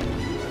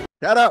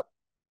 Shut up.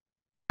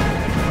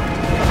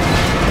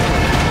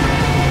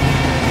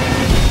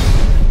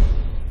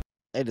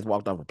 They just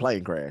walked off a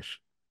plane crash.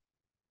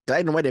 There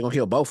ain't no way they're gonna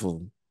kill both of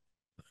them.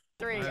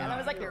 3, and I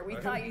was like, here, we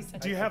thought you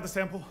said. Do you have the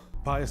sample?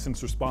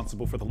 Biosim's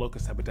responsible for the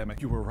locust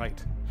epidemic. You were right.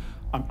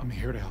 I'm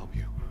here to help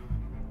you.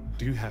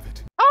 Do you have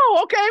it? Oh,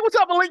 okay. What's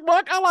up, Malik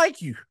Buck? I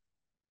like you.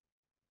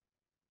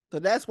 So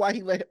that's why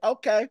he let.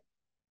 Okay,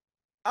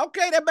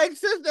 okay, that makes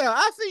sense now.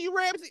 I see you,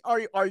 Ramsey.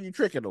 Are you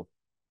tricking them?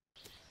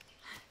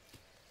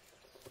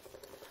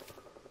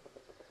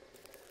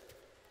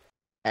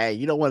 Hey,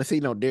 you don't want to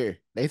see no deer.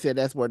 They said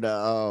that's where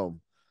the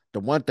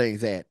one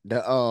thing's at.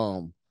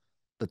 The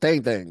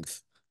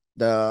things.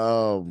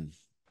 Them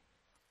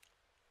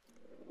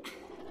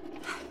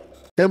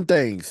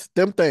things.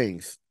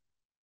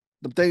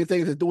 Them things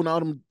that's doing all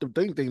them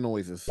thing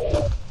noises.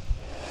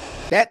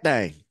 That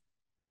thing.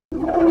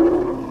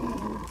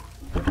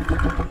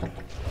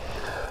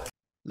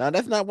 Now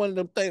that's not one of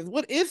them things.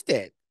 What is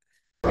that?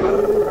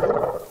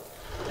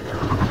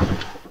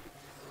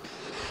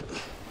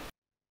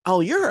 Oh,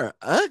 you're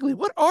ugly.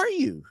 What are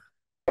you?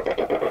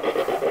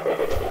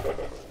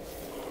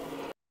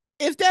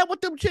 Is that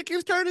what them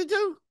chickens turn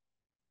into?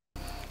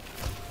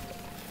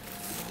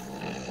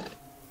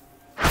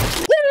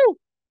 Woo!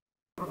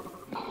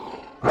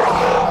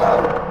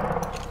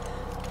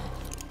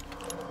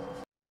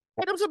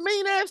 Hey, them some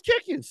mean ass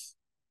chickens.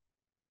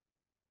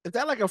 Is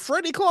that like a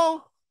Freddy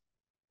claw?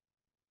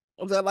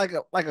 Or is that like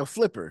a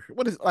flipper?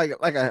 What is like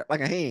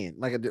a hand?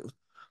 Like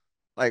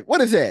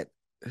what is that?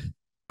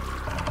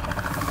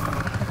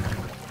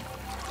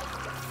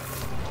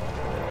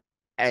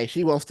 Hey,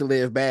 she wants to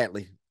live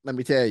badly. Let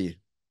me tell you.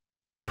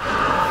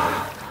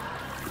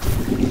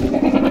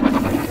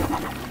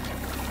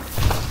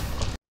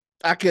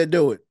 I can't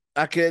do it.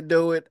 I can't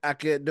do it. I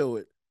can't do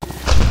it.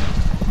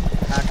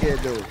 I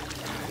can't do it.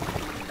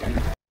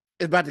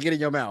 It's about to get in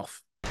your mouth.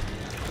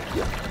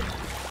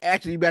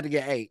 Actually, you're about to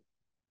get 8.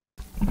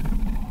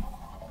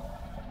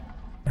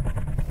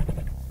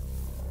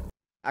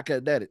 I could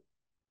have done it.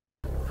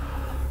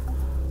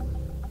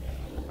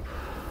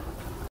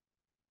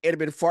 It'd have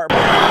been fart.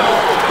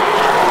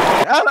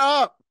 Shut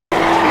up!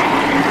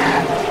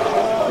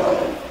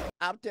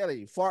 I'm telling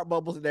you, fart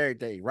bubbles and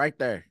everything right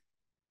there.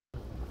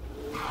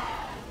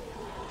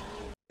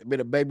 It'd been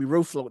a baby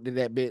roof floating in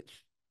that bitch.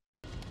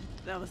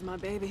 That was my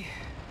baby.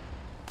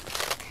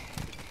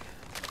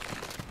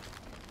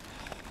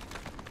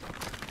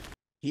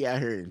 He out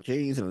here in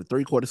jeans and a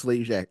 3/4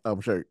 sleeve shirt.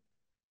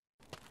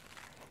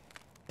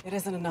 It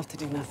isn't enough to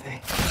do nothing.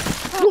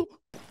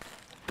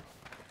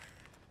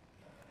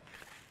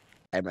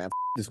 Hey man,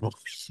 this movie.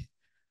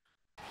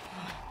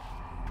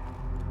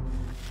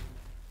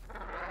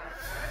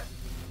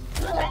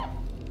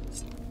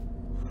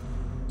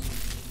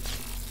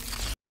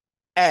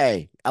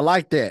 Hey, I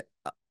like that.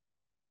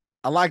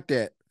 I like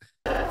that.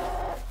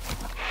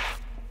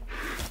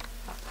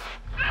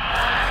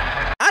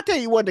 I tell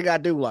you what they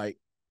gotta do. Like,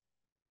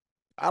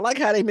 I like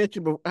how they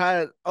mentioned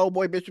how old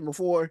boy mentioned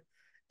before.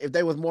 If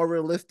they was more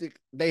realistic,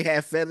 they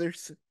have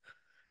feathers,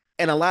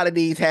 and a lot of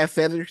these have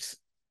feathers.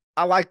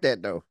 I like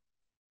that though.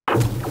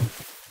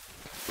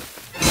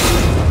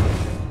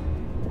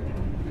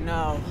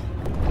 No.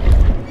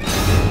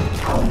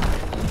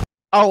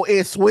 Oh,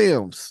 it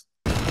swims.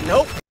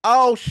 Nope.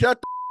 Oh, shut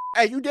the.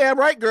 Hey, you damn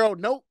right, girl.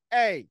 Nope.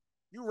 Hey,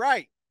 you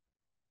right.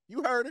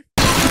 You heard her.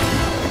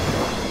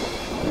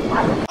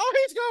 Oh,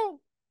 he's gone.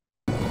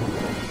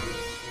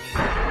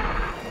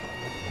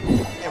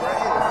 Hey,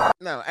 right here.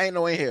 No, ain't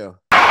no in here.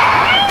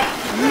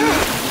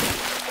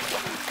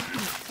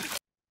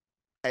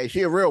 Hey,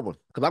 she a real one.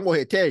 Because I'm going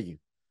to tell you.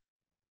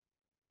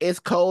 It's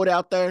cold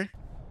out there.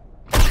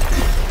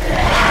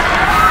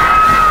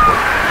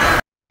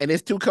 And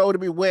it's too cold to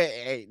be wet.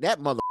 Hey, that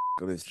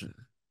motherfucker is.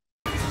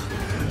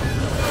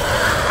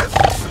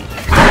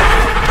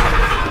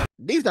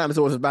 These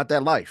dinosaurs is about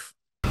that life.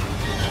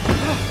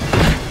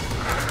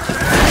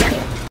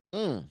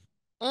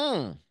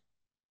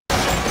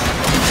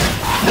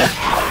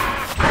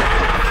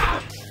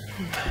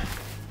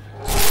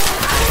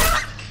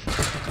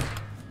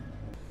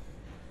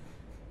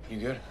 You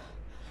good?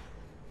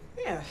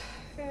 Yeah,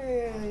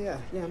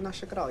 I'm not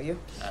shook at all. You?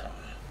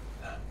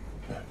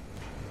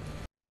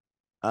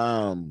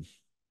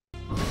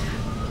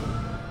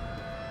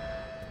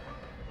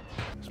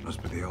 This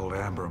must be the old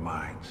amber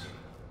mines.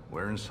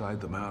 We're inside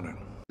the mountain.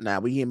 Nah,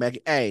 we getting back.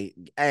 Hey,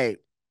 I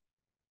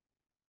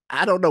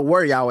don't know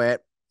where y'all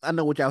at. I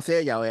know what y'all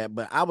said y'all at,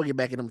 but I will get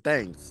back in them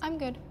things. I'm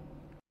good.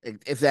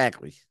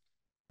 Exactly.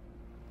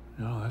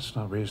 No, that's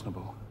not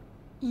reasonable.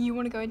 You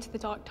want to go into the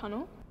dark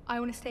tunnel?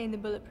 I want to stay in the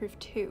bulletproof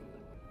too.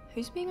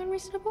 Who's being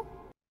unreasonable?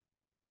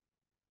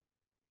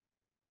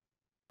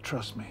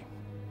 Trust me,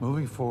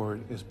 moving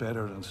forward is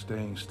better than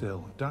staying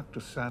still. Dr.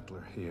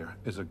 Sattler here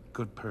is a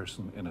good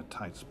person in a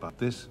tight spot.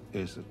 This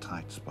is a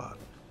tight spot.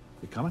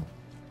 You coming?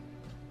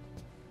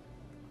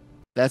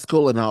 That's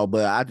cool and all,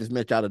 but I just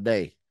met y'all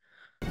today.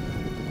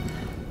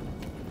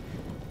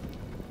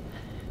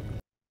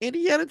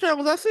 Indiana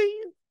Jones, I see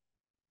you.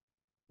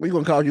 We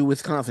gonna call you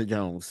Wisconsin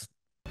Jones.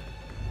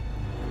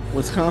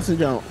 Wisconsin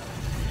Jones.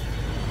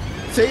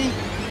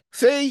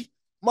 See,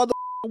 mother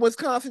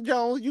Wisconsin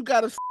Jones, you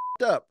got us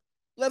up.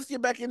 Let's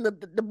get back in the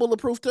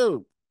bulletproof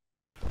tube.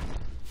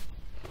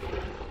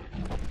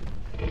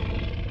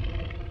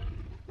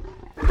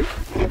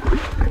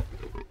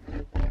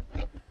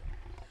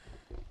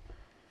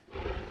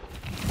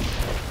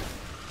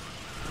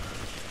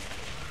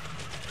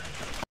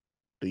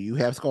 Do you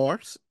have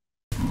scars?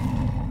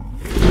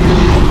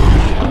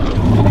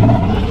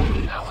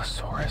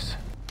 Allosaurus.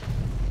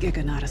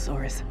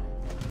 Giganotosaurus.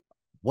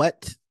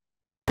 What?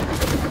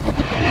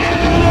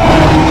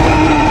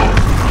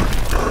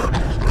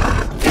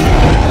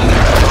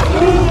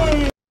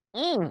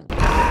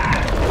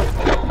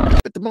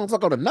 Put the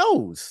motherfucker on the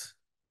nose.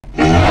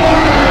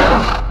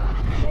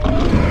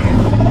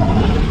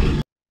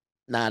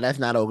 Nah, that's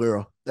not old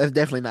girl. That's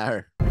definitely not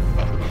her.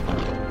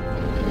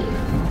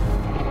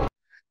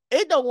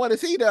 It don't want to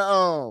see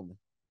the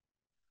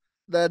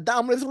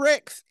Dominus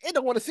Rex. It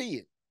don't want to see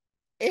it.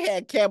 It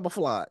had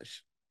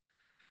camouflage.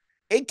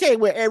 It came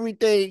with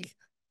everything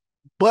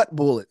but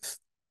bullets.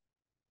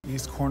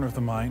 East corner of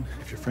the mine.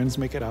 If your friends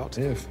make it out.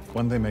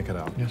 When they make it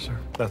out. Yes, sir.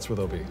 That's where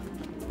they'll be.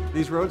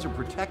 These roads are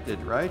protected,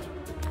 right?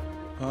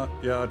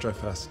 Yeah, I'll drive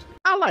fast.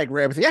 I like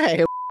Ramsey. I had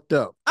him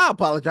up. I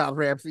apologize,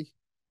 Ramsey.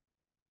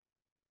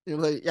 You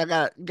know, y'all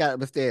got to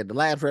understand. The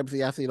last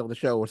Ramsey I seen on the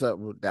show or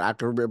something that I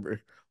can remember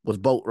was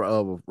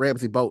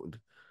Ramsey Bolton.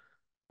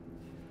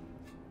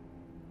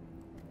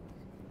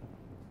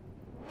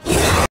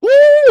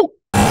 Woo!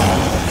 Are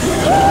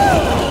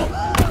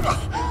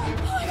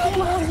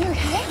you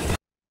okay?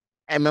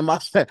 And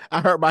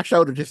I hurt my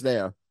shoulder just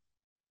now.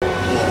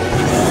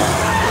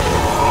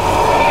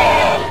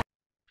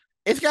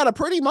 It's got a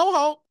pretty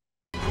mohawk.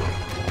 Come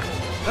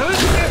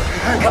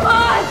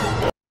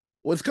on!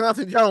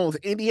 Wisconsin Jones,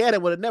 Indiana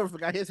would have never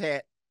forgot his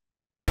hat.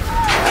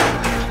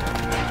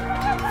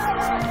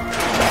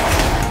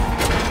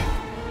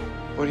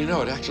 What do you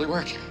know? It actually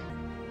worked.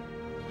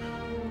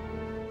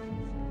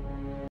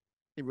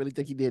 You really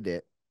think he did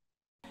that?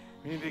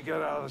 We need to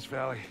get out of this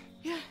valley.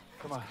 Yeah.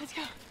 Come on. Let's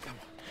go. Come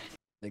on.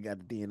 They got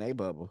the DNA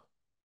bubble.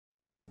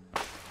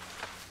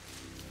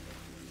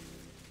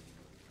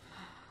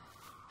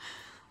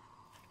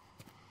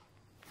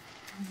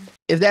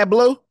 Is that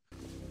Blue?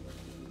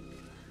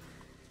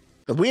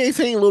 Because we ain't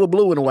seen Little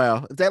Blue in a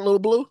while. Is that Little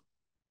Blue?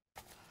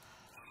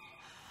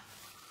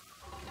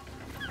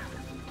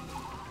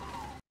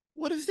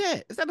 What is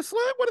that? Is that a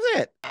slug? What is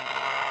that?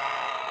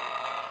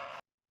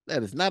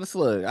 That is not a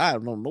slug. I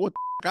don't know what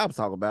the I was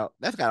talking about.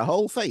 That's got a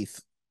whole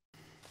face.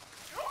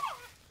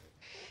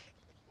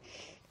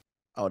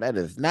 Oh, that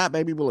is not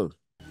Baby Blue.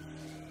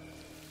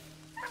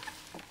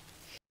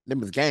 Them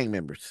was gang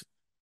members.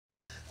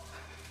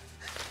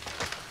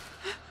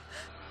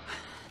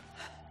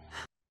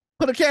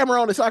 Put a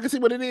camera on it so I can see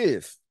what it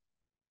is.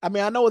 I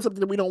mean, I know it's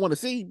something that we don't want to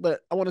see,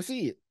 but I want to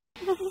see it.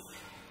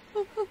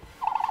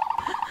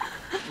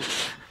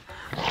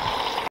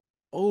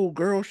 Oh,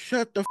 girl,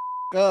 shut the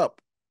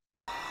up.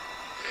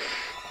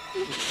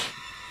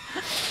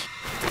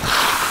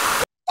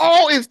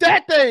 Oh, it's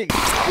that thing.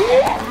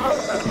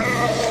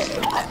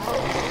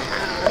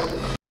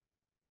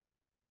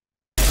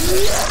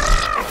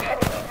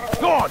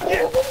 God,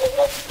 yeah.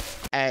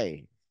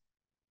 Hey,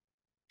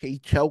 he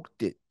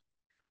choked it.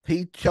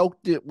 He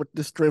choked it with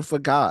the strength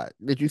of God.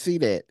 Did you see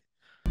that?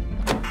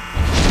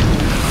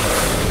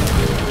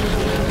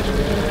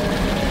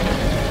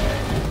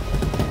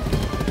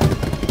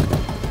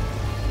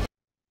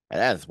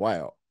 That's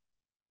wild.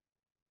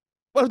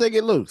 What if they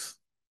get loose?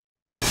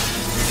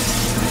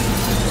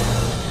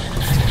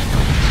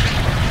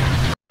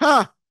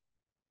 Huh?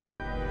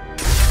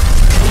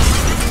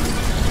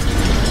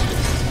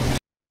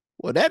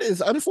 Well, that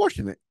is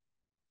unfortunate.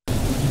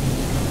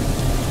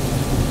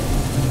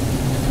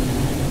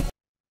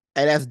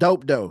 And that's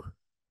dope, though.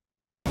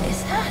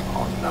 Is that?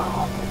 Oh,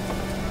 no.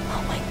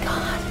 Oh, my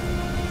God.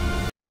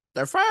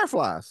 They're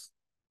fireflies.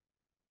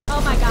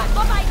 Oh, my God.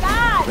 Oh, my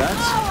God.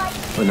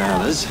 That's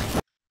bananas.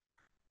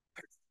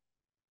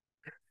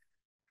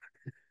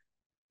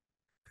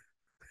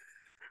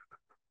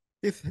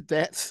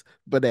 That's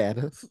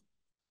bananas.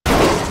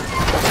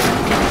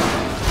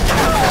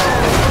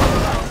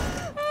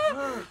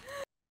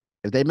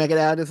 If they make it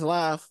out of this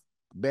alive,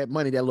 bet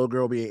money that little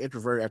girl will be an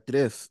introvert after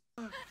this.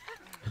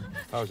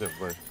 How's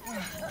everybody?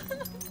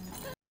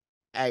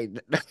 Hey,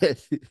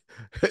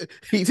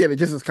 he said it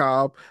just as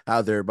calm.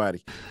 How's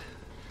everybody?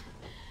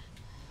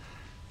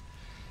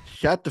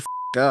 Shut the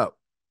up.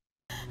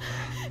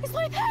 It's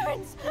my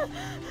parents.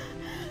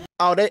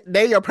 Oh,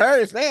 they your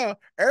parents now.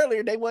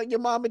 Earlier, they wasn't your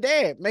mom and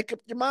dad. Make up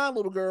your mind,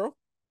 little girl.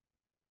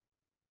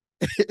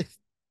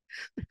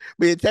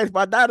 Being chased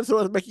by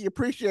dinosaurs make you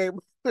appreciate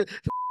the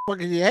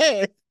fucking you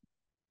had.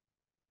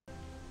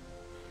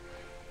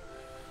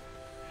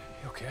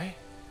 You okay?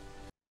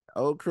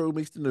 Old crew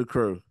meets the new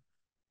crew.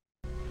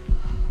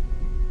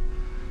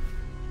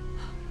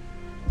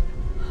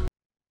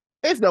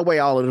 There's no way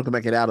all of them can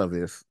make it out of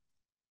this.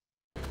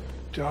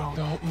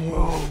 Don't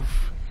move.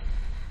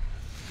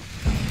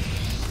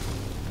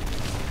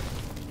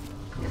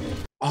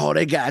 Oh,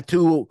 they got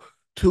two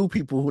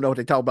people who know what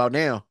they talk about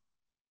now.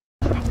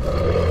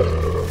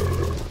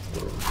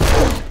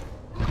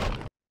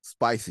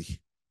 Spicy.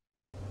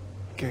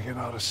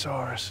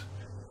 Giganotosaurus.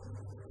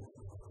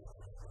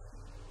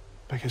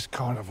 Biggest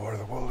carnivore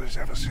the world has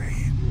ever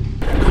seen.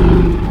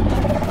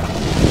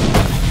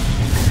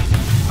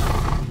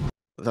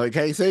 So you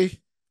can't see?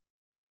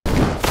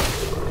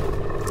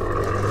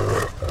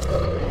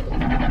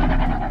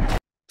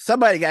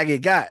 Somebody gotta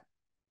get got.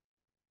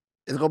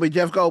 It's gonna be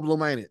Jeff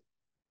Goldblum, ain't it?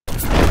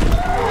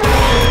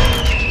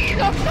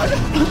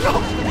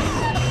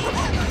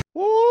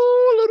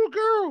 Ooh, little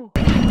girl.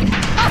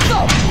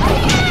 Hustle!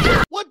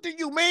 What do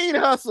you mean,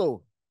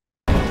 hustle?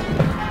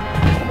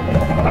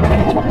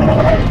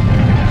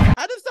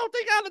 I just don't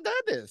think I'd have done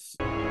this.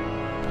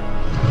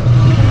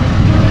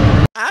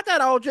 I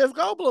thought all Jeff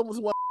Goldblum was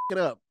one it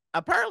up.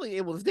 Apparently,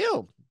 it was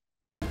them.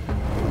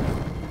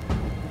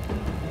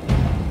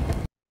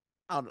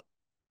 Come on.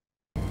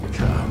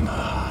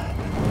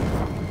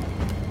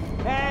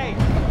 Hey!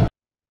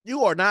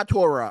 You are not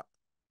Torah.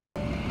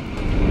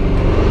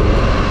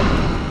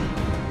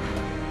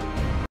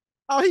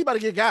 Oh, he about to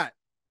get got.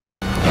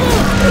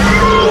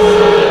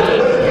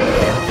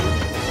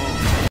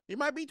 He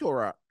might be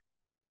Torah.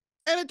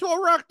 And in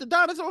Torah, the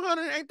dinosaur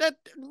hunter, ain't that?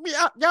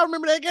 Y'all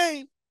remember that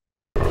game?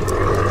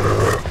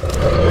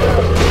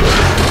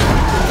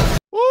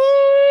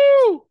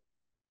 Woo!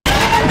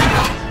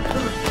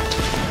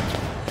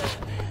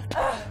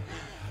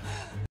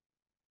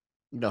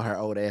 You know her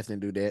old ass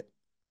didn't do that.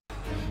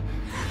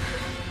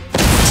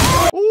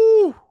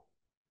 Ooh!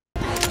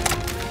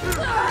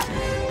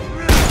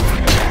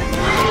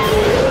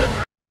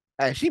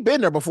 Hey, she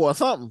been there before or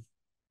something.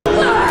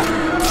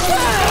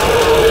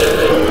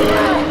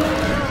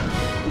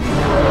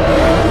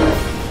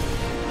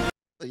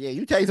 Yeah,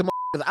 you tase him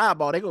his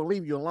eyeball, they gonna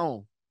leave you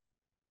alone.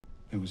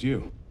 It was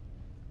you.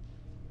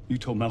 You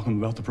told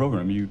Malcolm about the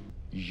program.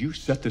 You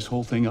set this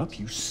whole thing up?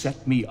 You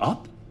set me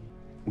up?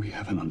 We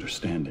have an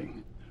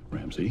understanding,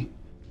 Ramsey,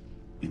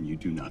 and you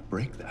do not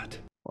break that.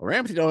 Well,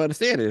 Ramsey don't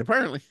understand it,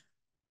 apparently.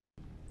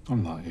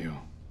 I'm not you.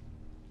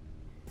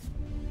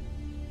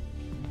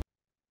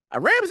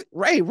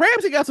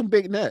 Ramsey got some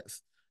big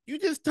nuts. You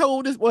just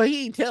told this, well,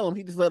 he didn't tell him,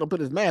 he just let him put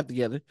his math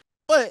together.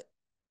 But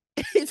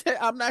he said,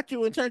 I'm not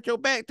you and turned your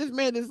back. This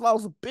man just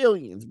lost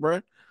billions,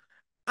 bro.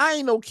 I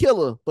ain't no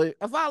killer, but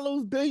if I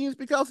lose billions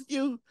because of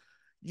you,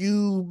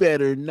 you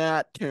better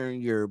not turn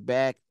your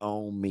back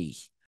on me.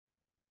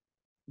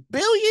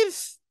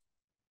 Billions?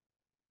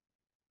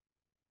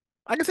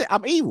 Like I said,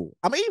 I'm evil.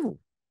 I'm evil.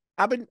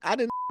 I done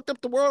fucked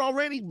up the world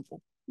already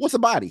What's a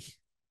body?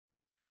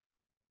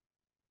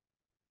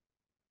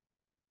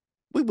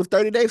 We was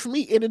 30 days from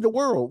me ending the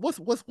world.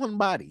 What's one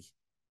body?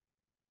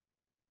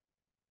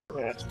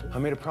 I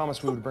made a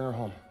promise we would bring her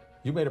home.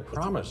 You made a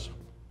promise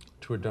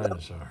to a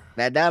dinosaur.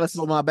 That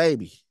dinosaur, my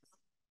baby.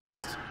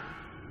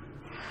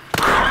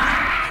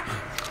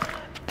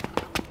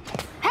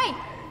 Hey!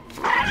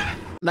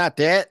 Not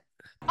that.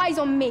 Eyes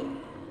on me.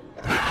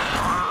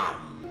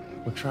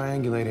 We're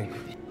triangulating.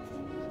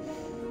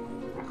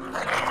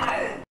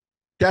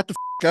 Shut the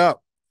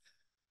up.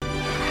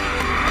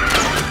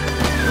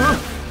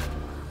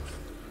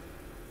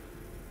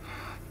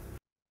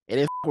 It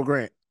is with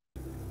Grant.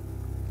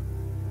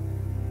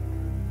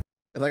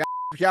 It's like I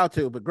y'all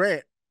too, but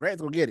Grant's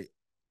gonna get it.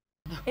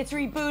 It's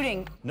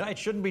rebooting. No, it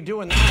shouldn't be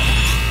doing that.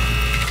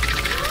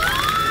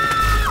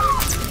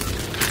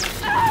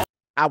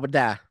 I would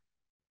die.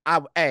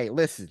 Hey,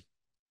 listen.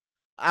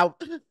 I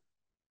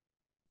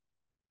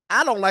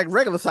don't like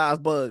regular size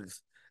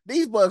bugs.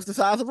 These bugs the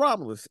size of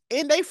Romulus.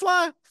 And they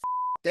fly.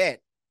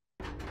 That.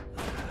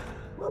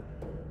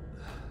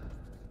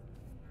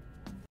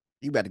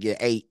 You better get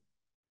 8.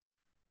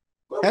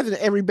 Hasn't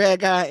every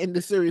bad guy in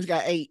the series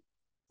got 8?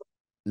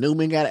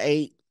 Newman got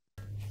 8.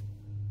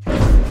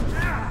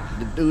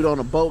 The dude on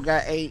the boat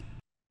got 8.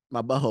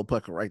 My butthole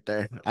pucker right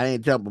there. I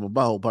ain't jumping, my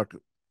butthole pucker.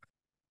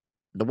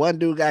 The one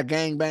dude got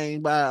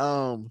gangbanged by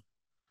a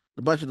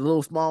bunch of the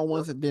little small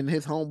ones, and then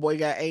his homeboy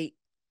got 8.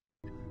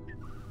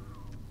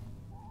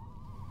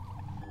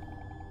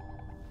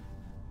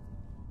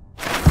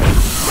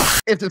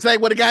 It's the same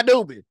what it got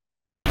Newman.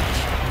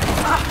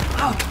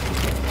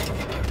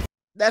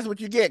 That's what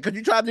you get, because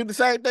you try to do the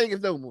same thing as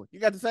Newman. You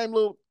got the same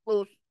little.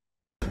 Bro,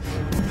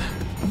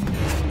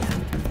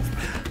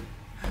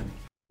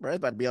 it's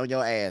about to be on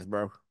your ass,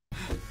 bro.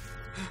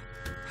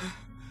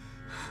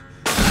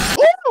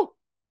 Woo!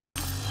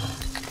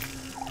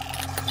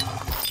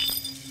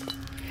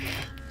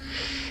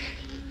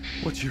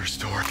 What's your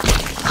story?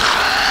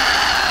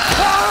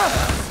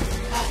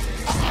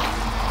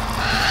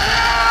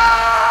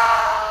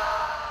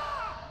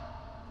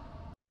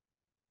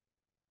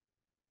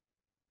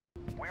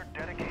 We're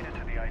dedicated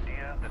to the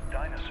idea that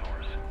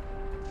dinosaurs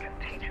can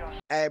teach us.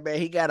 Hey, man,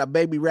 he got a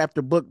baby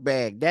raptor book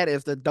bag. That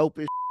is the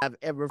dopest I've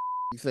ever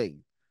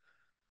seen.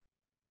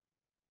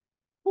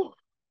 Whew.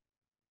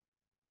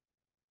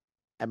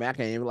 I mean, I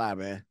can't even lie,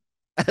 man.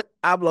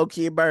 I'm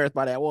low-key embarrassed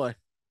by that one.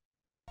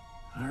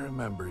 I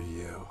remember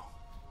you.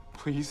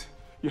 Please,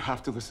 you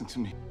have to listen to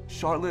me.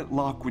 Charlotte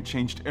Lockwood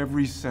changed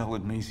every cell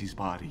in Maisie's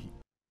body.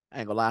 I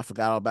ain't gonna lie, I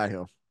forgot all about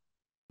him.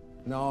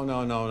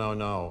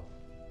 No.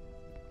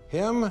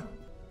 Him?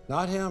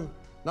 Not him.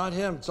 Not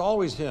him. It's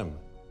always him.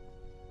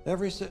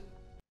 Hey,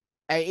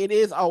 it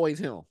is always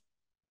him.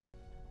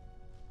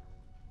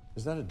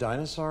 Is that a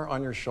dinosaur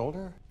on your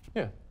shoulder?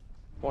 Yeah.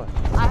 What?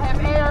 I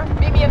have air.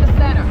 Meet me in the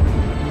center.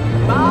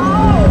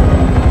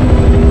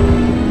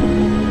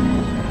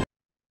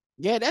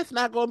 Yeah, that's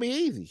not gonna be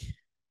easy.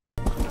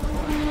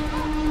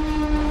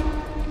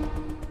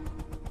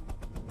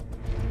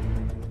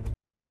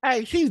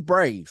 Hey, she's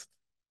brave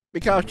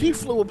because she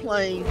flew a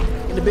plane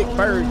in the big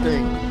bird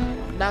thing,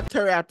 knocked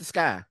her out the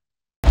sky.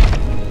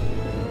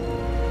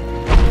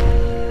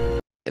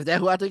 Is that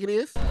who I think it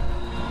is?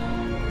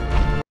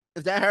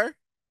 Is that her?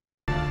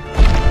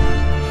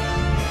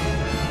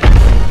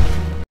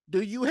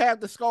 Do you have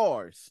the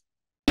scars?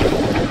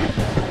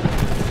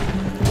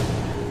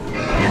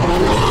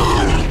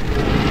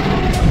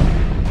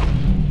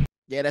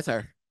 Yeah, that's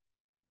her.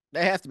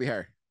 That has to be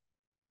her.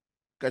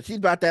 Because she's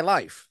about that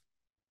life.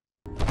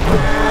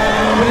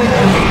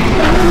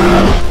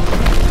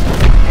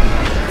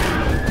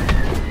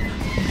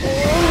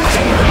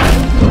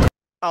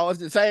 Oh, it's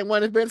the same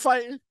one that's been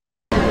fighting?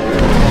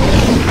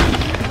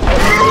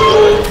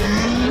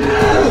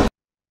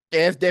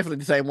 Yeah, it's definitely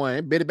the same one.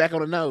 It bit it back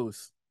on the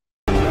nose.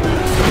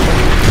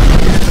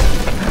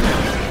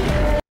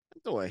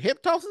 Doing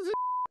hip tosses?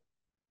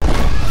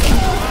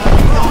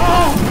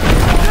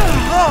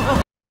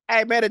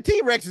 Hey, man, the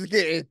T-Rex is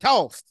getting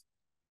tossed.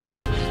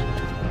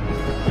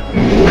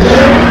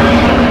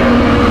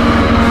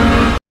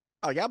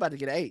 Oh, y'all about to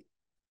get 8.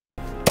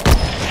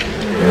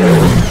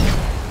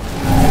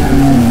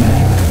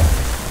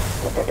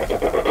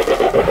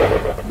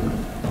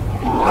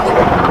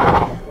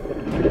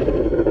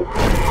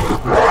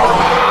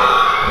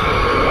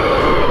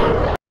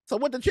 So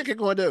what the chicken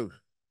gonna do?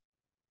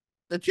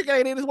 The chicken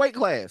ain't in his weight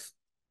class.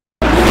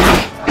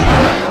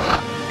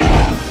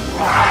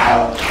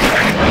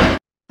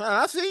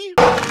 I see you.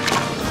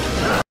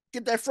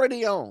 Get that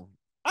Freddy on.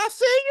 I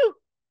see you.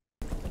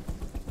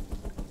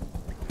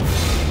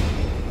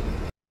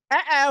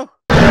 Uh-oh.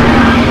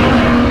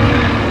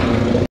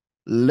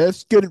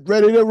 Let's get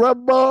ready to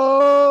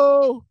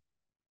rumble.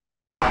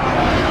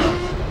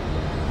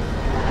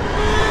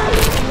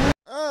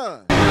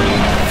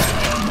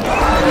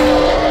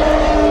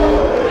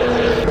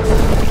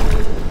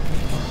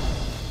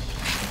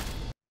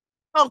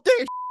 Oh,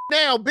 take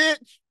now,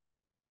 bitch.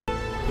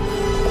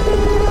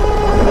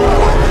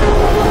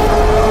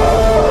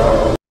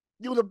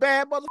 You was a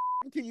bad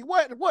motherfucker till you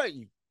wasn't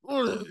you?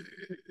 I'm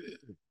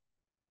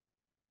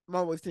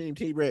always team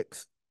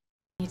T-Rex.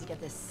 I need to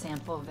get this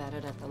sample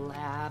vetted at the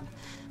lab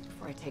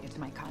before I take it to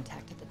my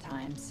contact at the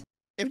Times.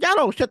 If y'all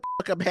don't shut the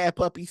fuck up, have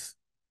puppies.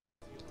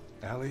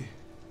 Allie,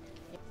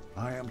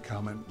 I am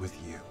coming with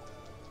you.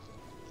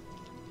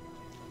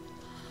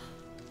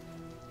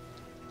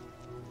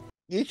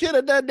 You should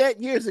have done that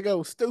years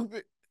ago,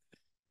 stupid.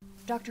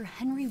 Dr.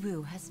 Henry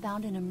Wu has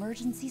found an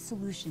emergency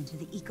solution to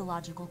the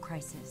ecological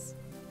crisis.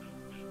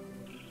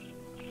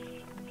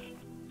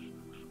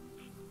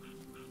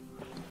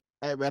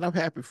 Hey, man, I'm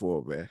happy for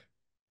it, man.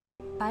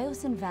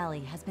 Biosin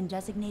Valley has been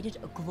designated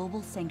a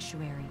global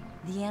sanctuary.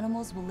 The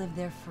animals will live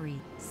there free,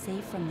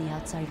 safe from the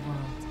outside world.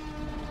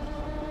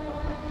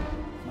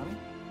 Money?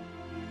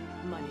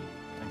 Money.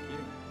 Thank you.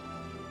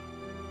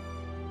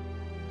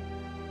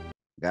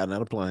 Got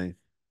another plane.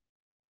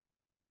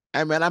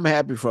 Hey, man, I'm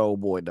happy for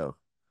old boy, though.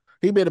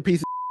 He been a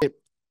piece of shit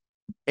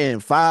in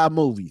 5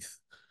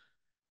 movies.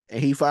 And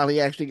he finally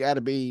actually got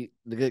to be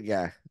the good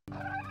guy.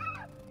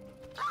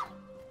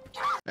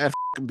 That's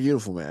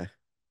beautiful, man.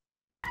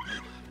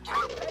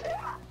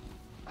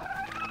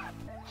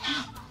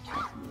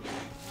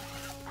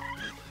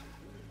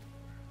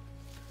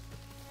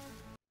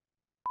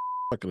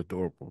 Fucking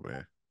adorable,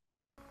 man.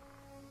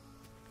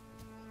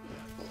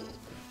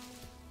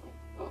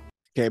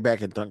 Came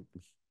back and dunked.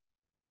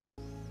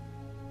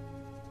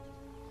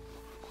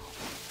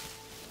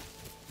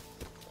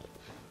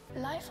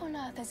 Life on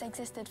Earth has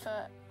existed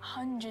for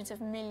hundreds of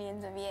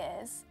millions of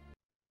years.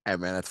 Hey,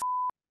 man, that's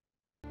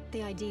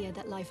The idea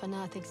that life on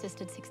Earth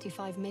existed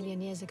 65 million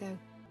years ago.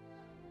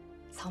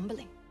 It's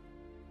humbling.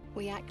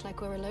 We act like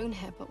we're alone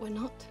here, but we're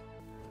not.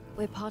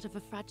 We're part of a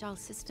fragile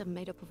system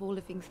made up of all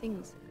living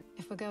things.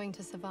 If we're going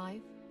to survive,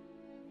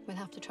 we'll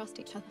have to trust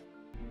each other,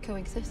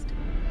 coexist.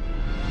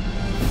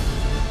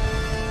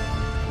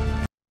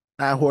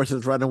 Nine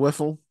horses running with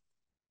him.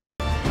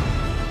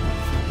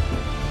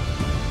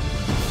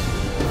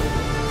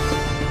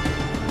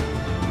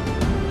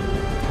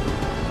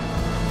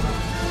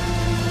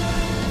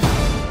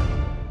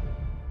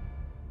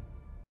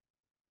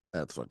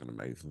 That's fucking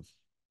amazing.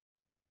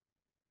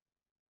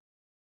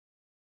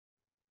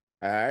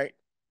 All right.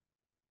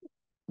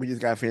 We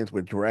just got finished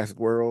with Jurassic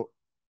World.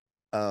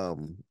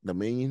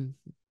 Dominion.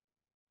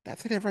 Did I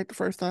say that right the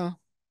first time?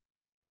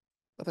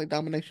 I say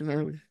domination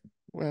earlier.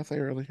 What did I say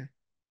earlier?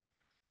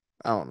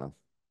 I don't know.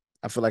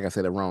 I feel like I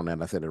said it wrong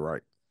and I said it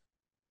right.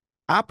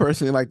 I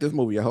personally like this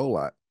movie a whole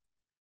lot.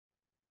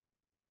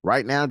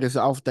 Right now, just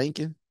off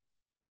thinking,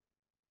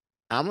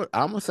 I'm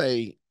gonna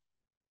say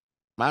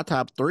my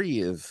top 3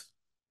 is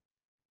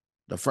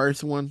the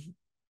first one,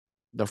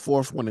 the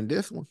fourth one, and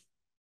this one.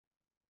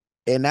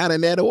 And not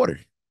in that order.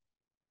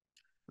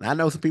 And I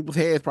know some people's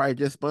heads probably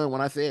just spun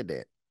when I said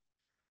that.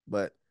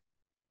 But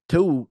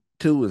two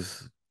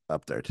is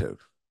up there too.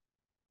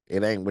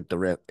 It ain't with the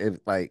rest. It's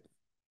like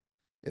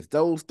it's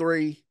those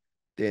 3,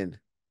 then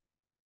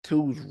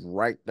 2's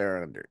right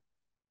there under.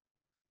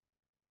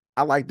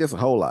 I like this a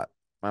whole lot.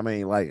 I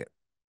mean, like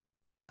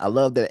I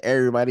love that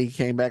everybody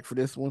came back for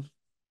this one.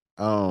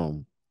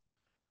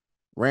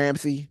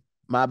 Ramsey,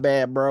 my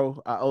bad,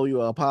 bro. I owe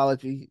you an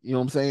apology. You know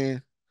what I'm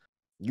saying?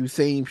 You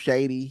seem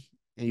shady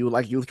and you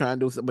like you was trying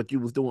to do something, but you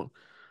was doing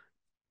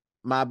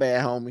my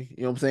bad, homie.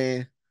 You know what I'm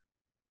saying?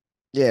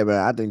 Yeah, man.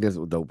 I think this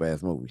was a dope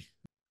ass movie.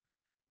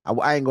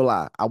 I ain't gonna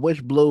lie. I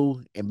wish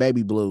Blue and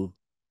Baby Blue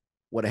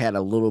would have had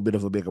a little bit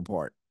of a bigger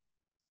part.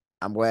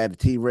 I'm glad the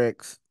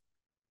T-Rex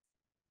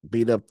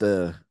beat up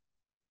the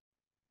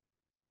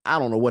I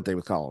don't know what they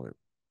was calling it.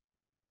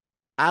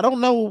 I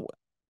don't know.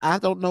 I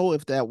don't know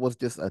if that was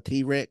just a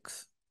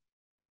T-Rex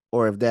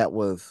or if that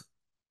was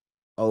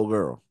old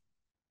girl.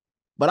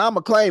 But I'm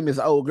gonna claim it's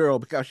old girl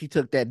because she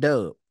took that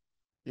dub.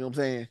 You know what I'm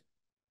saying?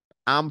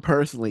 I'm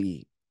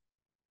personally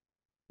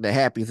the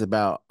happiest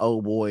about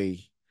old boy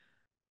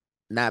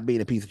not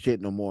being a piece of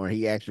shit no more.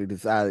 He actually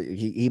decided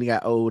he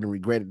got old and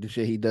regretted the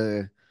shit he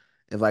done.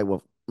 It's like,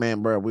 well,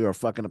 man, bro, we are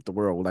fucking up the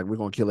world. Like we're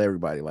gonna kill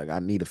everybody. Like I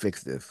need to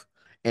fix this.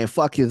 And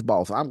fuck his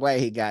boss. I'm glad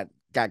he got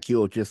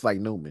killed just like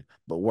Newman,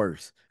 but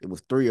worse. It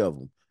was 3 of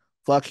them.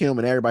 Fuck him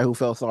and everybody who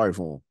felt sorry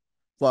for him.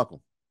 Fuck him.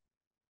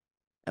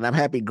 And I'm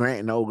happy Grant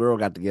and the old girl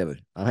got together.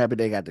 I'm happy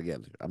they got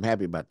together. I'm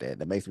happy about that.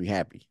 That makes me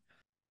happy.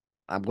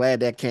 I'm glad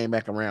that came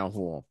back around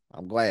for him.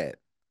 I'm glad.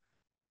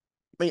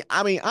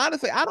 I mean,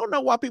 honestly, I don't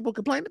know why people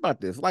complained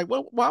about this. Like,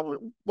 why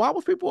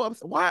was people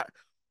upset? Why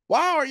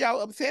are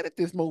y'all upset at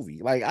this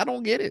movie? Like, I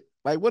don't get it.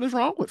 Like, what is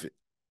wrong with it?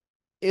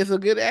 It's a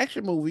good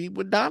action movie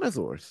with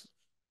dinosaurs.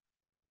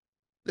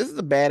 This is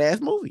a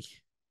badass movie.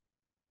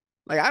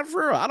 Like,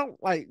 for real, I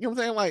don't like, you know what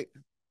I'm saying? Like,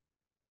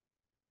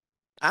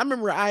 I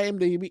remember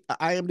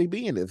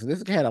IMDb in this.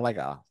 This had like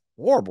a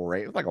horrible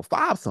rate. It's like a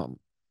 5 something.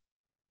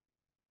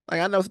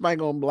 Like, I know somebody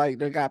gonna be like,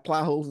 they got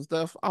plot holes and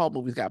stuff. All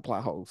movies got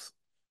plot holes.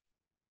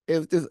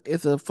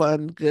 It's a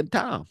fun, good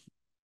time.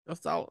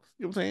 That's all.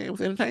 You know what I'm saying? It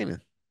was entertaining.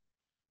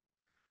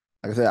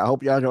 Like I said, I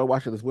hope y'all enjoyed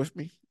watching this with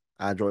me.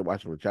 I enjoyed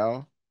watching with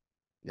y'all.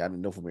 Y'all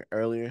didn't know from me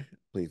earlier.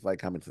 Please like,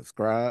 comment,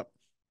 subscribe.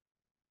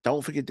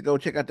 Don't forget to go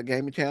check out the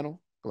gaming channel.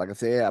 Like I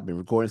said, I've been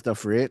recording stuff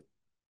for it.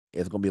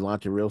 It's gonna be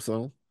launching real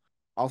soon.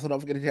 Also, don't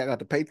forget to check out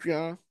the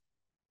Patreon.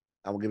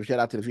 I'm gonna give a shout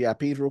out to the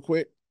VIPs real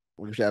quick.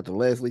 We'll give a shout out to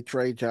Leslie,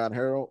 Trey, John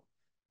Harold,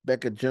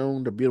 Becca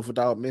June, the beautiful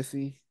dog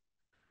Missy,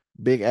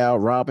 Big Al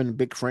Robin,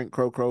 Big Frank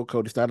Crow,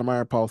 Cody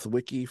Steinemeyer, Paul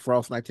Sawicki,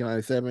 Frost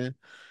 1997,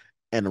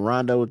 and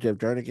Rondo, Jeff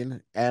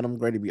Jernigan, Adam,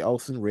 Grady B.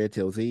 Olson, Red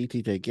Tail Z,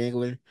 TJ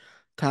Gangler,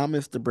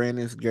 Thomas,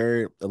 DeBrandis,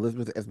 Garrett,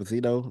 Elizabeth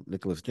Esposito,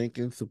 Nicholas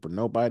Jenkins, Super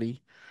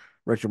Nobody,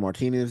 Rachel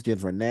Martinez,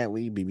 Jennifer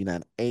Natley,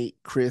 BB98,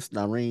 Chris,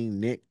 Noreen,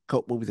 Nick,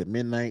 Cope Movies at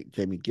Midnight,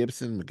 Jamie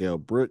Gibson, Miguel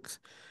Brooks,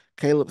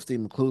 Caleb, Steve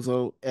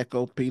McCluso,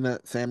 Echo,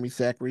 Peanut, Sammy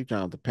Zachary,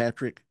 Jonathan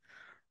Patrick,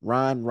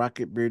 Ron,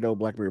 Rocket, Beardo,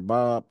 Blackbeard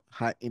Bob,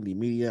 Hot Indie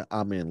Media,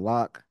 Amen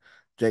Locke,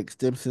 Jake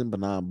Stimson,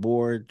 Banan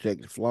Board,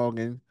 Jake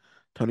Flogan,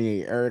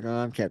 Tony A.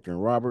 Aragon, Captain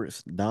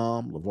Roberts,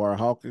 Dom, LeVar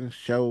Hawkins,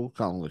 Show,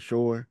 Colin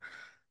LaShore,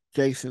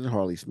 Jason,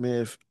 Harley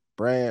Smith,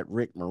 Brad,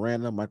 Rick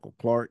Miranda, Michael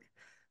Clark,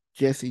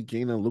 Jesse,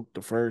 Gina, Luke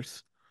the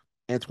First,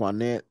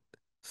 Antoinette,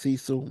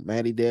 Cecil,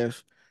 Maddie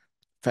Def,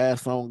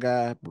 Fast Phone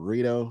Guy,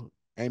 Burrito,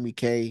 Amy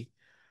K,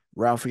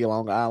 Ralphie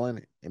Long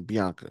Island, and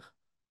Bianca.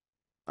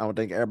 I want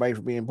to thank everybody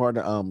for being part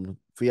of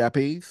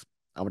VIPs.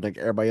 I want to thank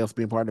everybody else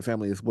being part of the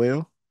family as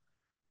well.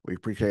 We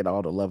appreciate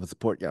all the love and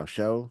support y'all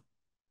show.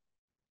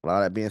 With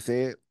all that being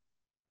said,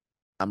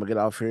 I'm gonna get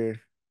off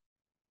here.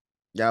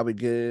 Y'all be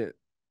good.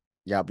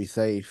 Y'all be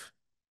safe.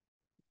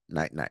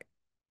 Night night.